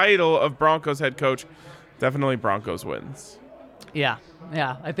holding the title of Broncos head coach? Definitely Broncos wins. Yeah.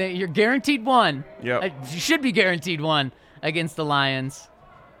 I think you're guaranteed one. Yep. You should be guaranteed one against the Lions.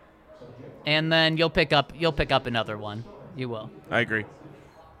 And then you'll pick up another one. You will. I agree.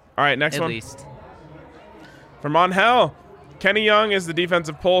 All right, next At one. least. From Angel. Kenny Young is the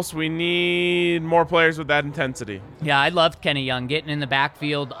defensive pulse. We need more players with that intensity. Yeah, I loved Kenny Young getting in the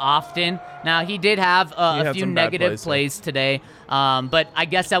backfield often. Now, he did have a few some bad negative plays today, but I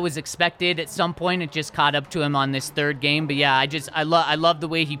guess that was expected. At some point, it just caught up to him on this third game. But yeah, I love the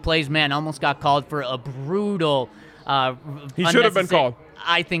way he plays. Man, almost got called for a brutal. He should have been called.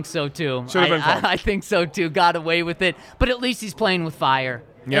 I think so too. Should have been called. I think so too. Got away with it, but at least he's playing with fire.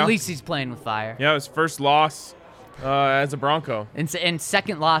 Yeah. At least he's playing with fire. Yeah, his first loss as a Bronco. And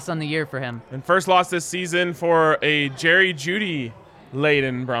second loss on the year for him. And first loss this season for a Jerry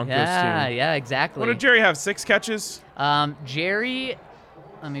Jeudy-laden Broncos team. Yeah, exactly. What did Jerry have, 6 catches? Jerry,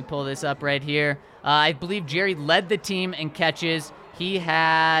 let me pull this up right here. I believe Jerry led the team in catches. He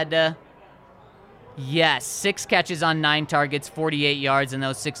had, 6 catches on 9 targets, 48 yards, and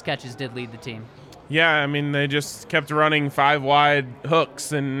those 6 catches did lead the team. Yeah, I mean, they just kept running 5 wide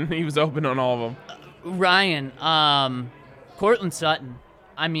hooks, and he was open on all of them. Ryan, Cortland Sutton,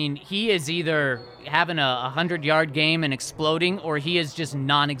 I mean, he is either having a 100-yard game and exploding, or he is just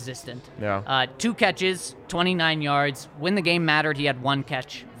non-existent. Yeah. 2 catches, 29 yards. When the game mattered, he had 1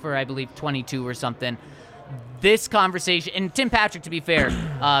 catch for, I believe, 22 or something. This conversation, and Tim Patrick, to be fair,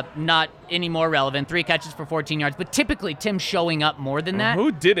 not any more relevant, 3 catches for 14 yards, but typically Tim showing up more than that.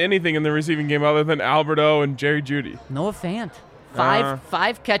 Who did anything in the receiving game other than Alberto and Jerry Jeudy? Noah Fant.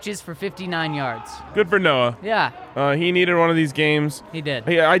 Five catches for 59 yards. Good for Noah. Yeah, He needed one of these games. he did.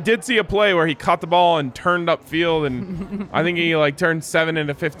 I did see a play where he caught the ball and turned upfield, and I think he turned 7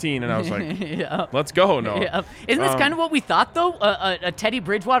 into 15, and I was like, Yeah. let's go, Noah. Yeah. Isn't this kind of what we thought, though? A Teddy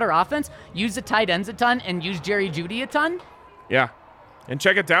Bridgewater offense? Use the tight ends a ton and use Jerry Jeudy a ton? Yeah. And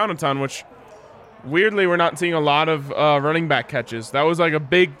check it down a ton, which weirdly, we're not seeing a lot of running back catches. That was like a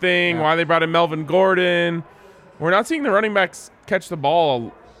big thing. Yeah. Why they brought in Melvin Gordon. We're not seeing the running backs catch the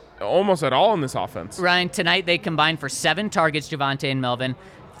ball almost at all in this offense. Ryan, tonight they combined for 7 targets, Javonte and Melvin.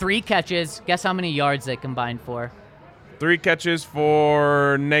 3 catches. Guess how many yards they combined for? 3 catches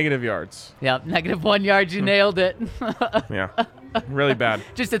for negative yards. Yep, -1 yards. You nailed it. Yeah, really bad.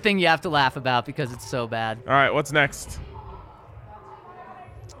 Just a thing you have to laugh about because it's so bad. All right, what's next?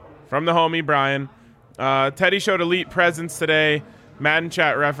 From the homie, Brian. Teddy showed elite presence today. Madden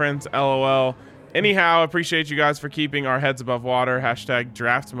chat reference, LOL. Anyhow, appreciate you guys for keeping our heads above water. #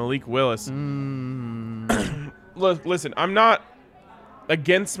 draft Malik Willis. Look, listen, I'm not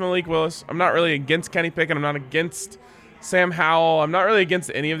against Malik Willis. I'm not really against Kenny Pickett. I'm not against Sam Howell. I'm not really against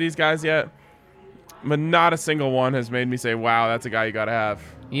any of these guys yet. But not a single one has made me say, wow, that's a guy you got to have.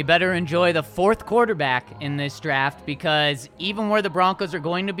 You better enjoy the 4th quarterback in this draft because even where the Broncos are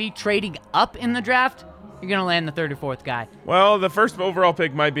going to be trading up in the draft, you're going to land the 3rd or 4th guy. Well, the first overall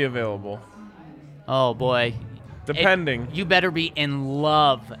pick might be available. Oh, boy. Depending. You better be in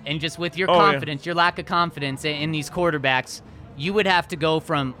love. And just with your confidence, your lack of confidence in these quarterbacks, you would have to go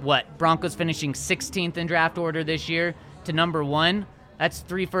from, Broncos finishing 16th in draft order this year to number 1. That's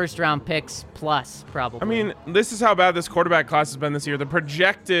 3 first-round picks plus, probably. I mean, this is how bad this quarterback class has been this year. The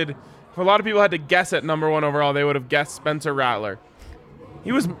projected, if a lot of people had to guess at number 1 overall, they would have guessed Spencer Rattler.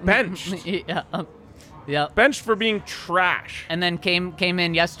 He was benched. Yeah. Benched for being trash. And then came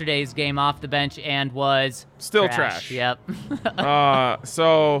in yesterday's game off the bench and was still trash. Yep.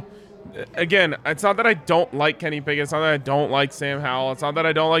 So, again, it's not that I don't like Kenny Pickett. It's not that I don't like Sam Howell. It's not that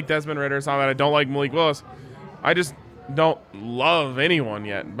I don't like Desmond Ridder. It's not that I don't like Malik Willis. I just don't love anyone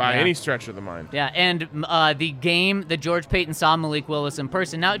yet by any stretch of the mind. Yeah, and the game that George Payton saw Malik Willis in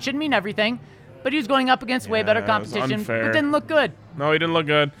person. Now, it shouldn't mean everything, but he was going up against way better competition, but didn't look good. No, he didn't look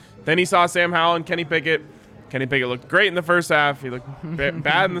good. Then he saw Sam Howell and Kenny Pickett. Kenny Pickett looked great in the first half. He looked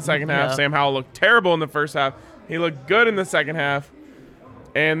bad in the second half. Yeah. Sam Howell looked terrible in the first half. He looked good in the second half.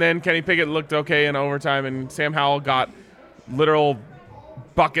 And then Kenny Pickett looked okay in overtime, and Sam Howell got literal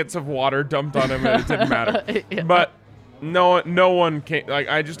buckets of water dumped on him, and it didn't matter. Yeah. But no one came. Like,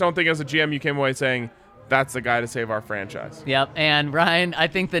 I just don't think as a GM you came away saying that's the guy to save our franchise. Yep, and Ryan, I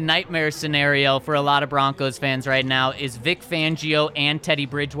think the nightmare scenario for a lot of Broncos fans right now is Vic Fangio and Teddy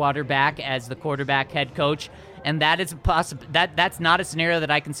Bridgewater back as the quarterback head coach, and that is that's not a scenario that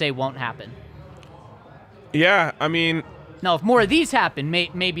I can say won't happen. Yeah, I mean, now if more of these happen,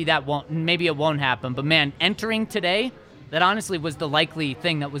 maybe it won't happen. But man, entering today, that honestly was the likely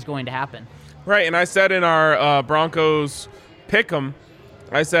thing that was going to happen. right. And I said in our Broncos pick'em,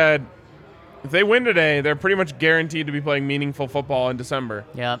 I said, if they win today, they're pretty much guaranteed to be playing meaningful football in December.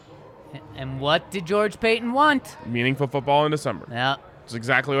 Yep. And what did George Payton want? Meaningful football in December. Yep. That's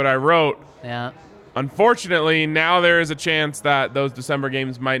exactly what I wrote. Yeah. Unfortunately, now there is a chance that those December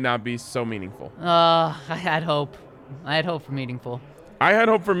games might not be so meaningful. I had hope. I had hope for meaningful. I had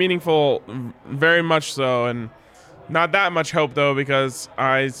hope for meaningful, very much so, and not that much hope, though, because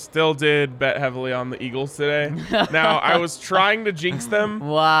I still did bet heavily on the Eagles today. Now, I was trying to jinx them.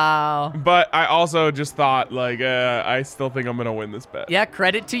 Wow. But I also just thought, I still think I'm going to win this bet. Yeah,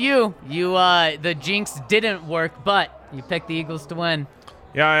 credit to you. The jinx didn't work, but you picked the Eagles to win.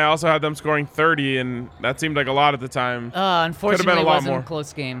 Yeah, I also had them scoring 30, and that seemed like a lot at the time. Unfortunately, a lot wasn't more. a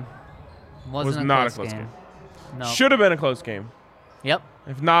close game. Was not a close game. No. Should have been a close game. Yep.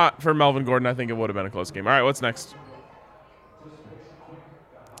 If not for Melvin Gordon, I think it would have been a close game. All right, what's next?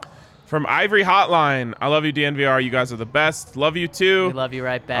 From Ivory Hotline, I love you, DNVR. You guys are the best. Love you too. We love you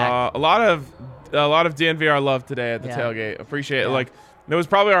right back. A lot of DNVR love today at the tailgate. Appreciate it. It was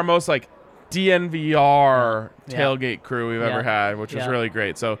probably our most DNVR tailgate crew we've ever had, which was really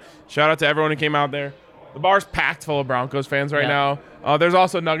great. So shout out to everyone who came out there. The bar's packed full of Broncos fans right now. There's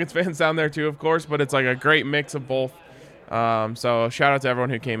also Nuggets fans down there too, of course, but it's a great mix of both. So shout out to everyone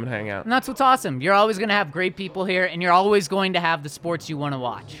who came and hang out. And that's what's awesome. You're always going to have great people here, and you're always going to have the sports you want to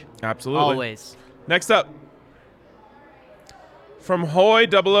watch. Absolutely. Always. Next up, from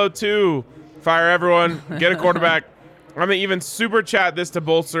Hoy002, fire everyone, get a quarterback. I'm going to even super chat this to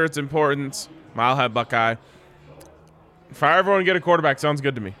bolster its importance. Milehead Buckeye. Fire everyone, get a quarterback. Sounds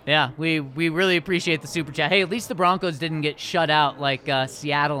good to me. Yeah, we really appreciate the super chat. Hey, at least the Broncos didn't get shut out like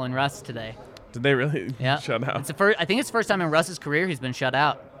Seattle and Russ today. Did they really shut out? I think it's the first time in Russ's career he's been shut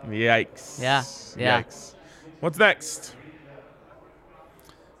out. Yikes. Yeah. Yikes. What's next?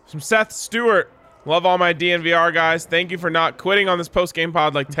 From Seth Stewart. Love all my DNVR guys. Thank you for not quitting on this post-game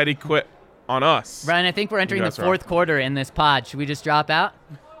pod like Teddy quit on us. Ryan, I think we're entering the fourth quarter in this pod. Should we just drop out?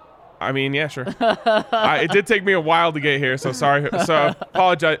 I mean, yeah, sure. It did take me a while to get here, so sorry. So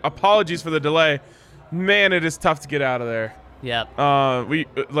apologies for the delay. Man, it is tough to get out of there. Yep. We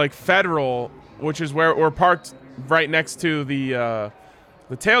like Federal, which is where we're parked right next to the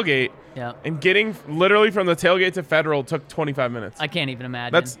tailgate. Yep. And getting literally from the tailgate to Federal took 25 minutes. I can't even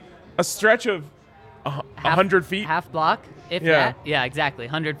imagine. That's a stretch of 100 feet. Half block, if that. Yeah, exactly.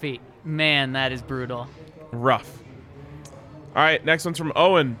 100 feet. Man, that is brutal. Rough. All right, next one's from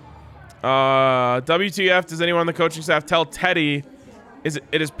Owen. WTF does anyone on the coaching staff tell Teddy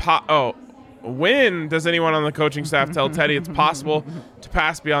when does anyone on the coaching staff tell Teddy it's possible to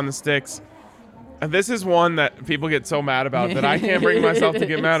pass beyond the sticks? And this is one that people get so mad about that I can't bring myself to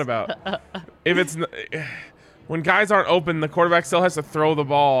get mad about. When guys aren't open, the quarterback still has to throw the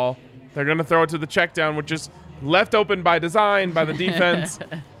ball. They're going to throw it to the check down, which is left open by design by the defense.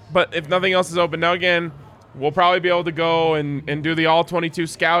 But if nothing else is open, now again, we'll probably be able to go and do the all-22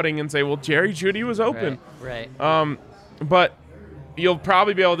 scouting and say, well, Jerry Jeudy was open. Right. But you'll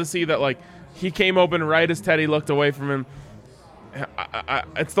probably be able to see that, like, he came open right as Teddy looked away from him.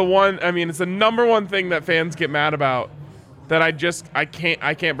 It's the number one thing that fans get mad about that I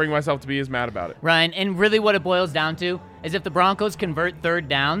can't bring myself to be as mad about it. Ryan, and really what it boils down to is if the Broncos convert third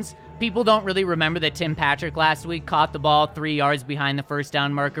downs, people don't really remember that Tim Patrick last week caught the ball 3 yards behind the first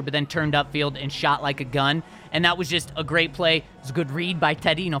down marker, but then turned upfield and shot like a gun. And that was just a great play. It was a good read by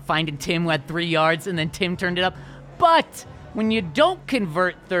Teddy, finding Tim who had 3 yards, and then Tim turned it up. But when you don't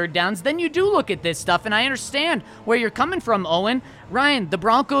convert third downs, then you do look at this stuff, and I understand where you're coming from, Owen. Ryan, the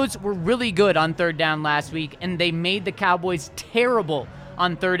Broncos were really good on third down last week, and they made the Cowboys terrible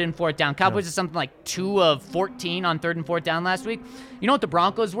on third and fourth down. Cowboys is something like 2 of 14 on third and fourth down last week. You know what the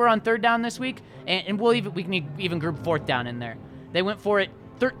Broncos were on third down this week? And we can even group fourth down in there. They went for it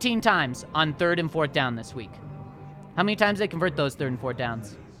 13 times on third and fourth down this week. How many times did they convert those third and fourth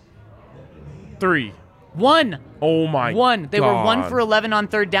downs? 3. 1. Oh my 1. They were God. 1 for 11 on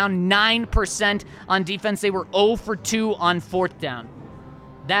third down, 9% on defense. They were 0 for 2 on fourth down.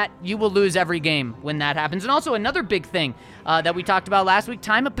 That you will lose every game when that happens. And also another big thing that we talked about last week,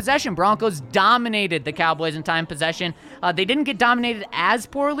 time of possession. Broncos dominated the Cowboys in time of possession. They didn't get dominated as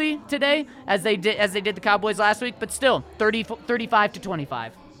poorly today as they did the Cowboys last week, but still 35 to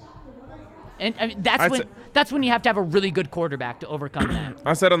 25. And I mean, that's when you have to have a really good quarterback to overcome that.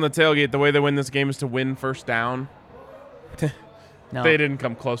 I said on the tailgate, the way they win this game is to win first down. No. They didn't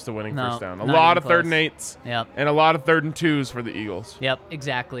come close to winning first down. A not lot even of third and close. 8s. Yep. And a lot of third and 2s for the Eagles. Yep,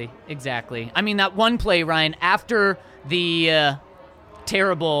 exactly. I mean, that one play, Ryan, after the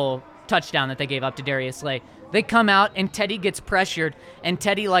terrible touchdown that they gave up to Darius Slay, they come out and Teddy gets pressured, and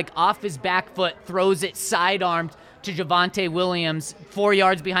Teddy, like, off his back foot, throws it sidearmed to Javonte Williams 4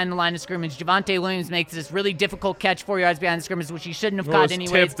 yards behind the line of scrimmage. Javonte Williams makes this really difficult catch 4 yards behind the scrimmage, which he shouldn't have caught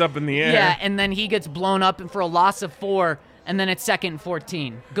anyways. Tipped up in the air. Yeah, and then he gets blown up and for a loss of 4, and then it's 2nd and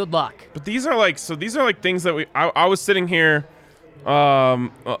 14. Good luck. But these are like things that I was sitting here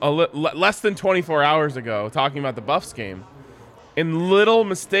less than 24 hours ago talking about the Buffs game. And little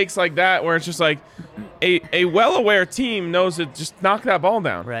mistakes like that where it's just like a well-aware team knows to just knock that ball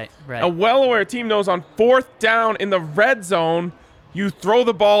down. Right. A well-aware team knows on fourth down in the red zone, you throw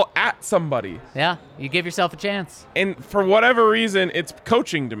the ball at somebody. Yeah, you give yourself a chance. And for whatever reason, it's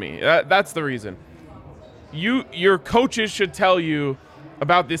coaching to me. That's the reason. Your coaches should tell you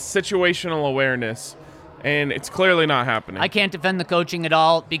about this situational awareness, and it's clearly not happening. I can't defend the coaching at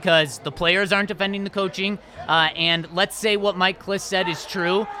all because the players aren't defending the coaching. And let's say what Mike Klis said is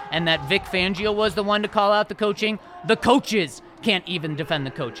true and that Vic Fangio was the one to call out the coaching. The coaches can't even defend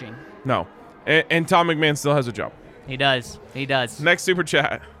the coaching. No. And Tom McMahon still has a job. He does. Next super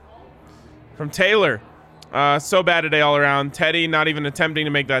chat from Taylor. So bad today all around. Teddy not even attempting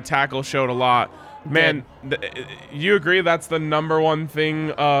to make that tackle showed a lot. Man, you agree that's the number one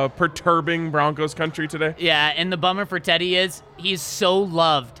thing perturbing Broncos country today? Yeah, and the bummer for Teddy is he's so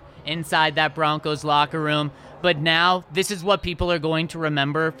loved inside that Broncos locker room. But now this is what people are going to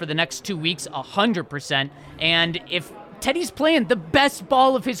remember for the next 2 weeks, 100%. And if Teddy's playing the best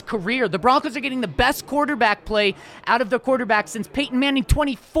ball of his career, the Broncos are getting the best quarterback play out of their quarterback since Peyton Manning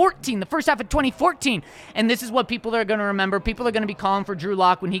 2014, the first half of 2014. And this is what people are going to remember. People are going to be calling for Drew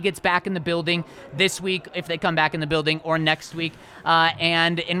Lock when he gets back in the building this week, if they come back in the building, or next week.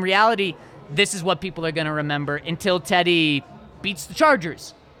 And in reality, this is what people are going to remember until Teddy beats the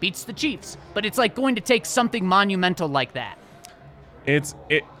Chargers, beats the Chiefs. But it's like going to take something monumental like that.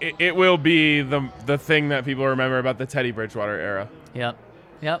 It will be the thing that people remember about the Teddy Bridgewater era. Yep.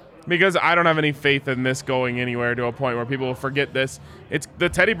 Because I don't have any faith in this going anywhere to a point where people will forget this. It's the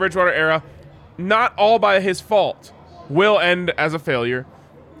Teddy Bridgewater era, not all by his fault, will end as a failure.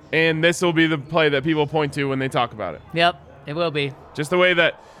 And this will be the play that people point to when they talk about it. Yep, it will be. Just the way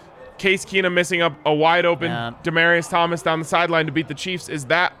that Case Keenum missing up a wide open Demaryius Thomas down the sideline to beat the Chiefs is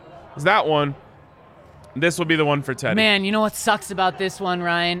that one. This will be the one for Teddy. Man, you know what sucks about this one,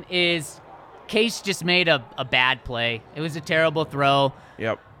 Ryan, is Case just made a bad play. It was a terrible throw.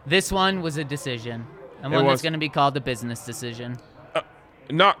 Yep. This one was a decision, and one that's going to be called a business decision.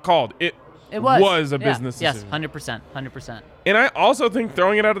 Not called. It was a business decision. Yes, 100%. And I also think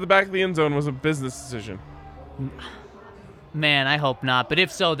throwing it out of the back of the end zone was a business decision. Man, I hope not. But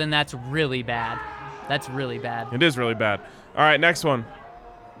if so, then that's really bad. That's really bad. It is really bad. All right, next one.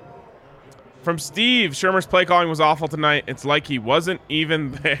 From Steve, Shurmur's play calling was awful tonight. It's like he wasn't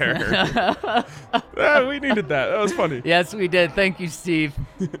even there. We needed that. That was funny. Yes, we did. Thank you, Steve.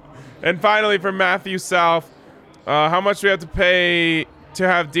 And finally, from Matthew South, how much do we have to pay to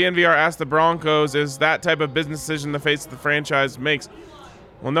have DNVR ask the Broncos? Is that type of business decision the face of the franchise makes?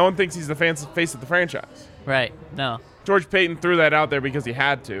 Well, no one thinks he's the face of the franchise. Right. No. George Paton threw that out there because he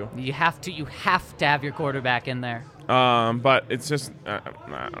had to. You have to have your quarterback in there. But it's just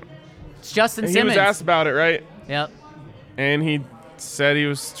it's Justin Simmons. He was asked about it, right? Yep. And he said he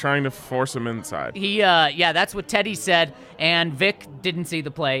was trying to force him inside. That's what Teddy said, and Vic didn't see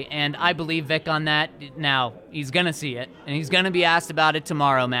the play, and I believe Vic on that. Now, he's going to see it, and he's going to be asked about it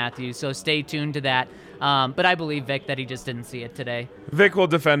tomorrow, Matthew, so stay tuned to that. But I believe Vic that he just didn't see it today. Vic will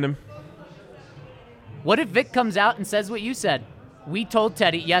defend him. What if Vic comes out and says what you said? We told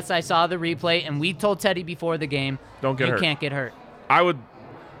Teddy, yes, I saw the replay, and we told Teddy before the game, don't get hurt. You can't get hurt. I would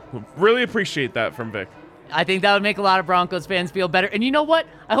really appreciate that from Vic. I think that would make a lot of Broncos fans feel better. And you know what?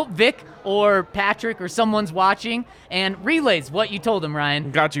 I hope Vic or Patrick or someone's watching and relays what you told him,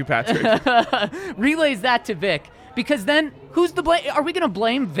 Ryan. Got you, Patrick. Relays that to Vic. Because then, who's the blame? Are we going to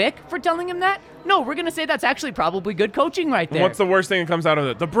blame Vic for telling him that? No, we're going to say that's actually probably good coaching right there. And what's the worst thing that comes out of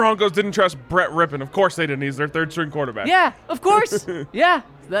it? The Broncos didn't trust Brett Rippon. Of course they didn't. He's their third-string quarterback. Yeah, of course. Yeah,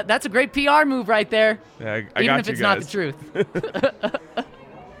 that's a great PR move right there. Yeah, even if it's not the truth.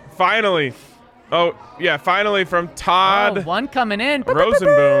 Finally from Todd. One coming in.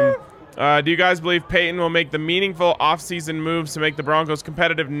 Rosenboom. Do you guys believe Peyton will make the meaningful offseason moves to make the Broncos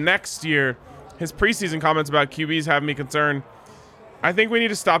competitive next year? His preseason comments about QBs have me concerned. I think we need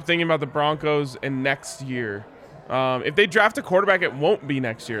to stop thinking about the Broncos and next year. If they draft a quarterback, it won't be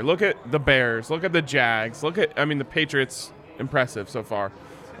next year. Look at the Bears. Look at the Jags. The Patriots. Impressive so far.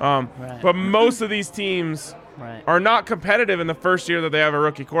 Right. But most of these teams are not competitive in the first year that they have a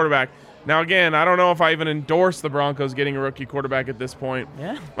rookie quarterback. Now, again, I don't know if I even endorse the Broncos getting a rookie quarterback at this point.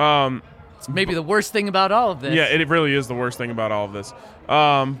 Yeah. It's maybe the worst thing about all of this. Yeah, it really is the worst thing about all of this.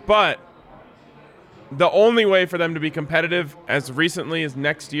 But the only way for them to be competitive as recently as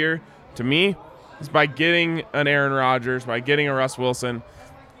next year, to me, is by getting an Aaron Rodgers, by getting a Russ Wilson.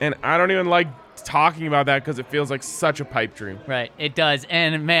 And I don't even like talking about that because it feels like such a pipe dream. Right, it does.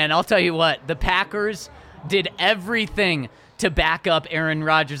 And, man, I'll tell you what, the Packers did everything to back up Aaron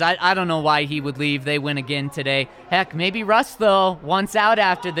Rodgers. I don't know why he would leave. They win again today. Heck, maybe Russ, though, once out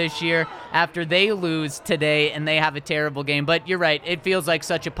after this year, after they lose today and they have a terrible game. But you're right. It feels like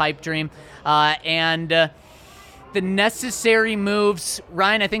such a pipe dream. The necessary moves,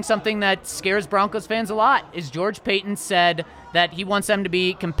 Ryan, I think something that scares Broncos fans a lot is George Paton said that he wants them to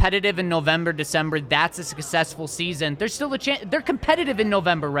be competitive in November, December. That's a successful season. There's still a chance. They're competitive in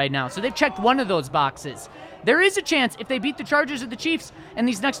November right now, so they've checked one of those boxes. There is a chance if they beat the Chargers or the Chiefs in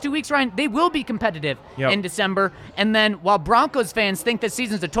these next 2 weeks, Ryan, they will be competitive in December. And then while Broncos fans think this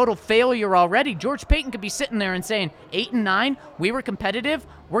season's a total failure already, George Paton could be sitting there and saying, 8-9, we were competitive,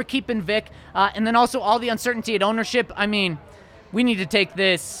 we're keeping Vic. And then also all the uncertainty at ownership. I mean, we need to take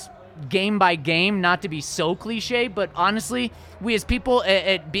this game by game, not to be so cliche, but honestly, we as people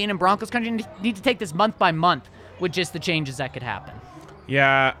at being in Broncos country need to take this month by month with just the changes that could happen.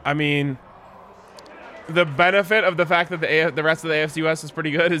 Yeah, I mean, the benefit of the fact that the rest of the AFC West is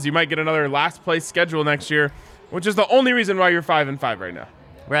pretty good is you might get another last place schedule next year, which is the only reason why you're 5-5 right now.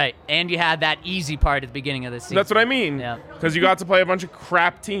 Right, and you had that easy part at the beginning of the season. That's what I mean. Yeah, because you got to play a bunch of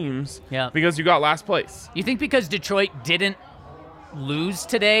crap teams. Yeah, because you got last place. You think because Detroit didn't lose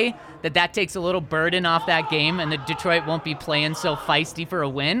today that takes a little burden off that game, and that Detroit won't be playing so feisty for a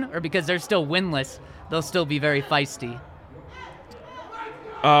win, or because they're still winless, they'll still be very feisty?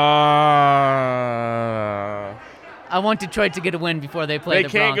 I want Detroit to get a win before they play the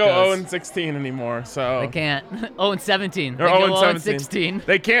Broncos. They can't go 0-16 anymore, so. They can't. 0-17. Or 0-16.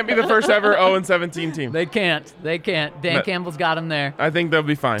 They can't be the first ever 0-17 team. They can't. Dan Campbell's got them there. I think they'll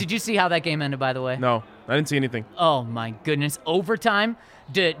be fine. Did you see how that game ended, by the way? No, I didn't see anything. Oh, my goodness. Overtime.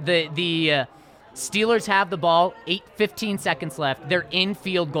 Steelers have the ball, 15 seconds left. They're in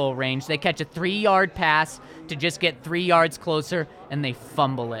field goal range. They catch a 3-yard pass to just get 3 yards closer, and they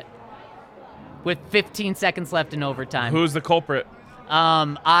fumble it with 15 seconds left in overtime. Who's the culprit?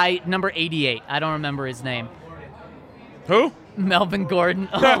 Number 88. I don't remember his name. Who? Melvin Gordon.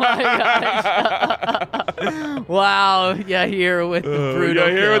 Oh my gosh. Wow. Yeah, here with the brutal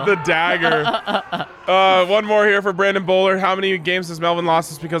here kill. with the dagger. One more here for Brandon Bowler. How many games has Melvin lost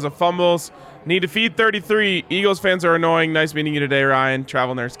just because of fumbles? Need to feed 33. Eagles fans are annoying. Nice meeting you today, Ryan.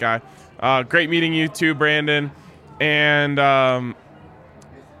 Travel nurse guy. Great meeting you too, Brandon. And how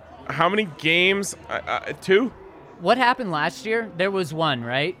many games? 2? What happened last year? There was one,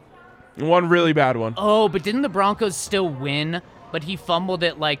 right? One really bad one. Oh, but didn't the Broncos still win? But he fumbled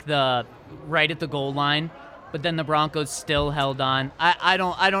it like right at the goal line. But then the Broncos still held on. I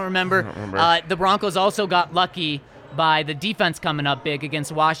don't remember. I don't remember. The Broncos also got lucky by the defense coming up big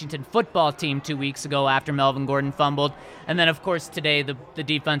against Washington football team 2 weeks ago after Melvin Gordon fumbled. And then, of course, today the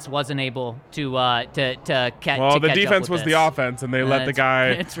defense wasn't able to catch Well, the up defense with was this. the offense, and they let the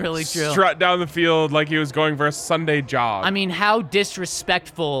guy It's really true. strut down the field like he was going for a Sunday jog. I mean, how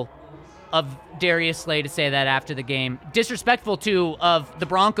disrespectful of Darius Slay to say that after the game. Disrespectful, too, of the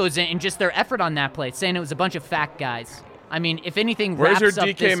Broncos and just their effort on that play, saying it was a bunch of fat guys. I mean, if anything, Where's wraps your up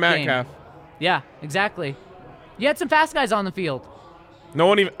DK this Metcalf? game. Yeah, exactly. You had some fast guys on the field. No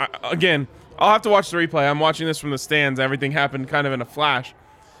one even. Again, I'll have to watch the replay. I'm watching this from the stands. Everything happened kind of in a flash.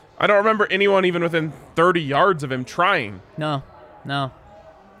 I don't remember anyone even within 30 yards of him trying. No.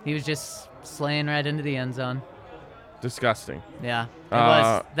 He was just slaying right into the end zone. Disgusting. Yeah, it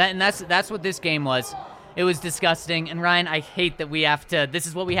was. And that's what this game was. It was disgusting. And Ryan, I hate that we have to. This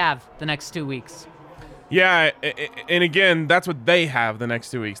is what we have the next 2 weeks. Yeah, and again, that's what they have the next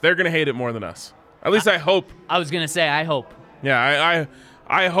 2 weeks. They're gonna hate it more than us. At least I hope. I was gonna say, I hope. Yeah,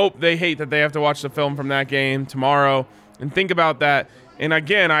 I hope they hate that they have to watch the film from that game tomorrow and think about that. And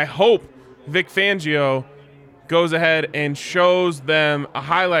again, I hope Vic Fangio goes ahead and shows them a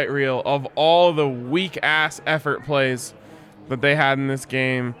highlight reel of all the weak-ass effort plays that they had in this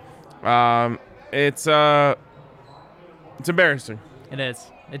game. It's embarrassing. It is.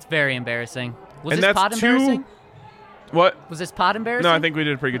 It's very embarrassing. Was And this that's pot embarrassing? What? Was this pot embarrassing? No, I think we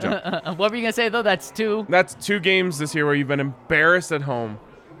did a pretty good job. What were you gonna say though? That's 2. That's 2 games this year where you've been embarrassed at home.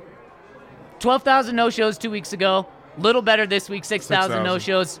 12,000 no-shows 2 weeks ago. Little better this week. 6,000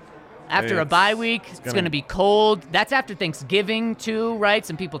 no-shows. After a bye week, it's going to be cold. That's after Thanksgiving, too, right?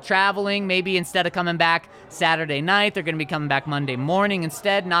 Some people traveling. Maybe instead of coming back Saturday night, they're going to be coming back Monday morning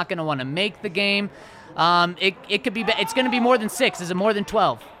instead. Not going to want to make the game. It could be. It's going to be more than 6. Is it more than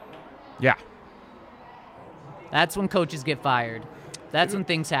 12? Yeah. That's when coaches get fired. That's when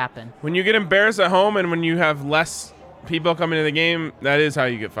things happen. When you get embarrassed at home and when you have less people coming to the game, that is how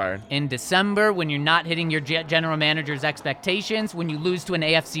you get fired. In December, when you're not hitting your general manager's expectations, when you lose to an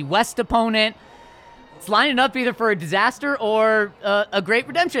AFC West opponent, it's lining up either for a disaster or a great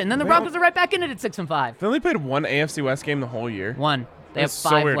redemption. And then the Broncos are right back in it at 6-5. They only played one AFC West game the whole year. One. They That's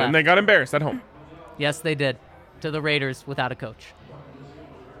have 5 so weird. left. And they got embarrassed at home. Yes, they did. To the Raiders without a coach.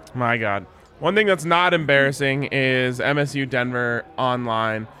 My God. One thing that's not embarrassing is MSU Denver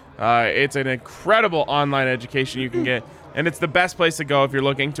online. It's an incredible online education you can get, and it's the best place to go if you're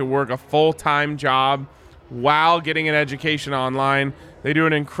looking to work a full-time job while getting an education online. They do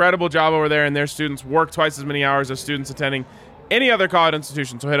an incredible job over there, and their students work twice as many hours as students attending any other college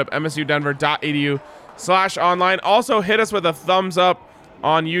institution. So hit up msudenver.edu/online. Also, hit us with a thumbs up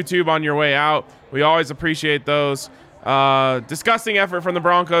on YouTube on your way out. We always appreciate those. Disgusting effort from the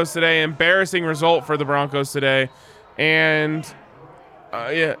Broncos today. Embarrassing result for the Broncos today. And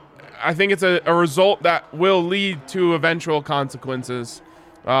yeah, I think it's a result that will lead to eventual consequences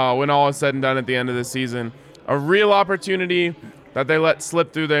when all is said and done at the end of the season. A real opportunity that they let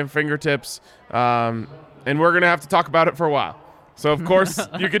slip through their fingertips. And we're going to have to talk about it for a while. So, of course,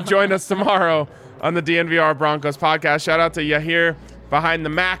 you can join us tomorrow on the DNVR Broncos podcast. Shout out to Yahir behind the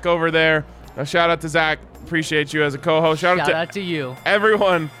Mac over there. A shout out to Zach. Appreciate you as a co-host. Shout out to you.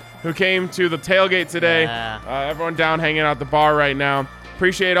 Everyone who came to the tailgate today. Yeah. Everyone down hanging out at the bar right now.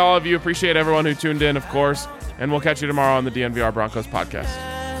 Appreciate all of you. Appreciate everyone who tuned in, of course. And we'll catch you tomorrow on the DNVR Broncos podcast.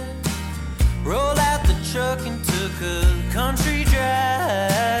 Roll out the truck and took a country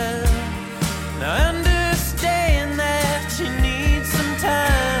drive. Now understand that you need some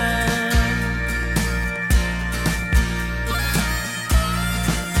time.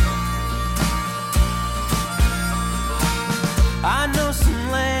 I know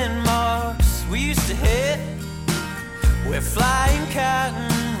some landmarks we used to hit. We're flying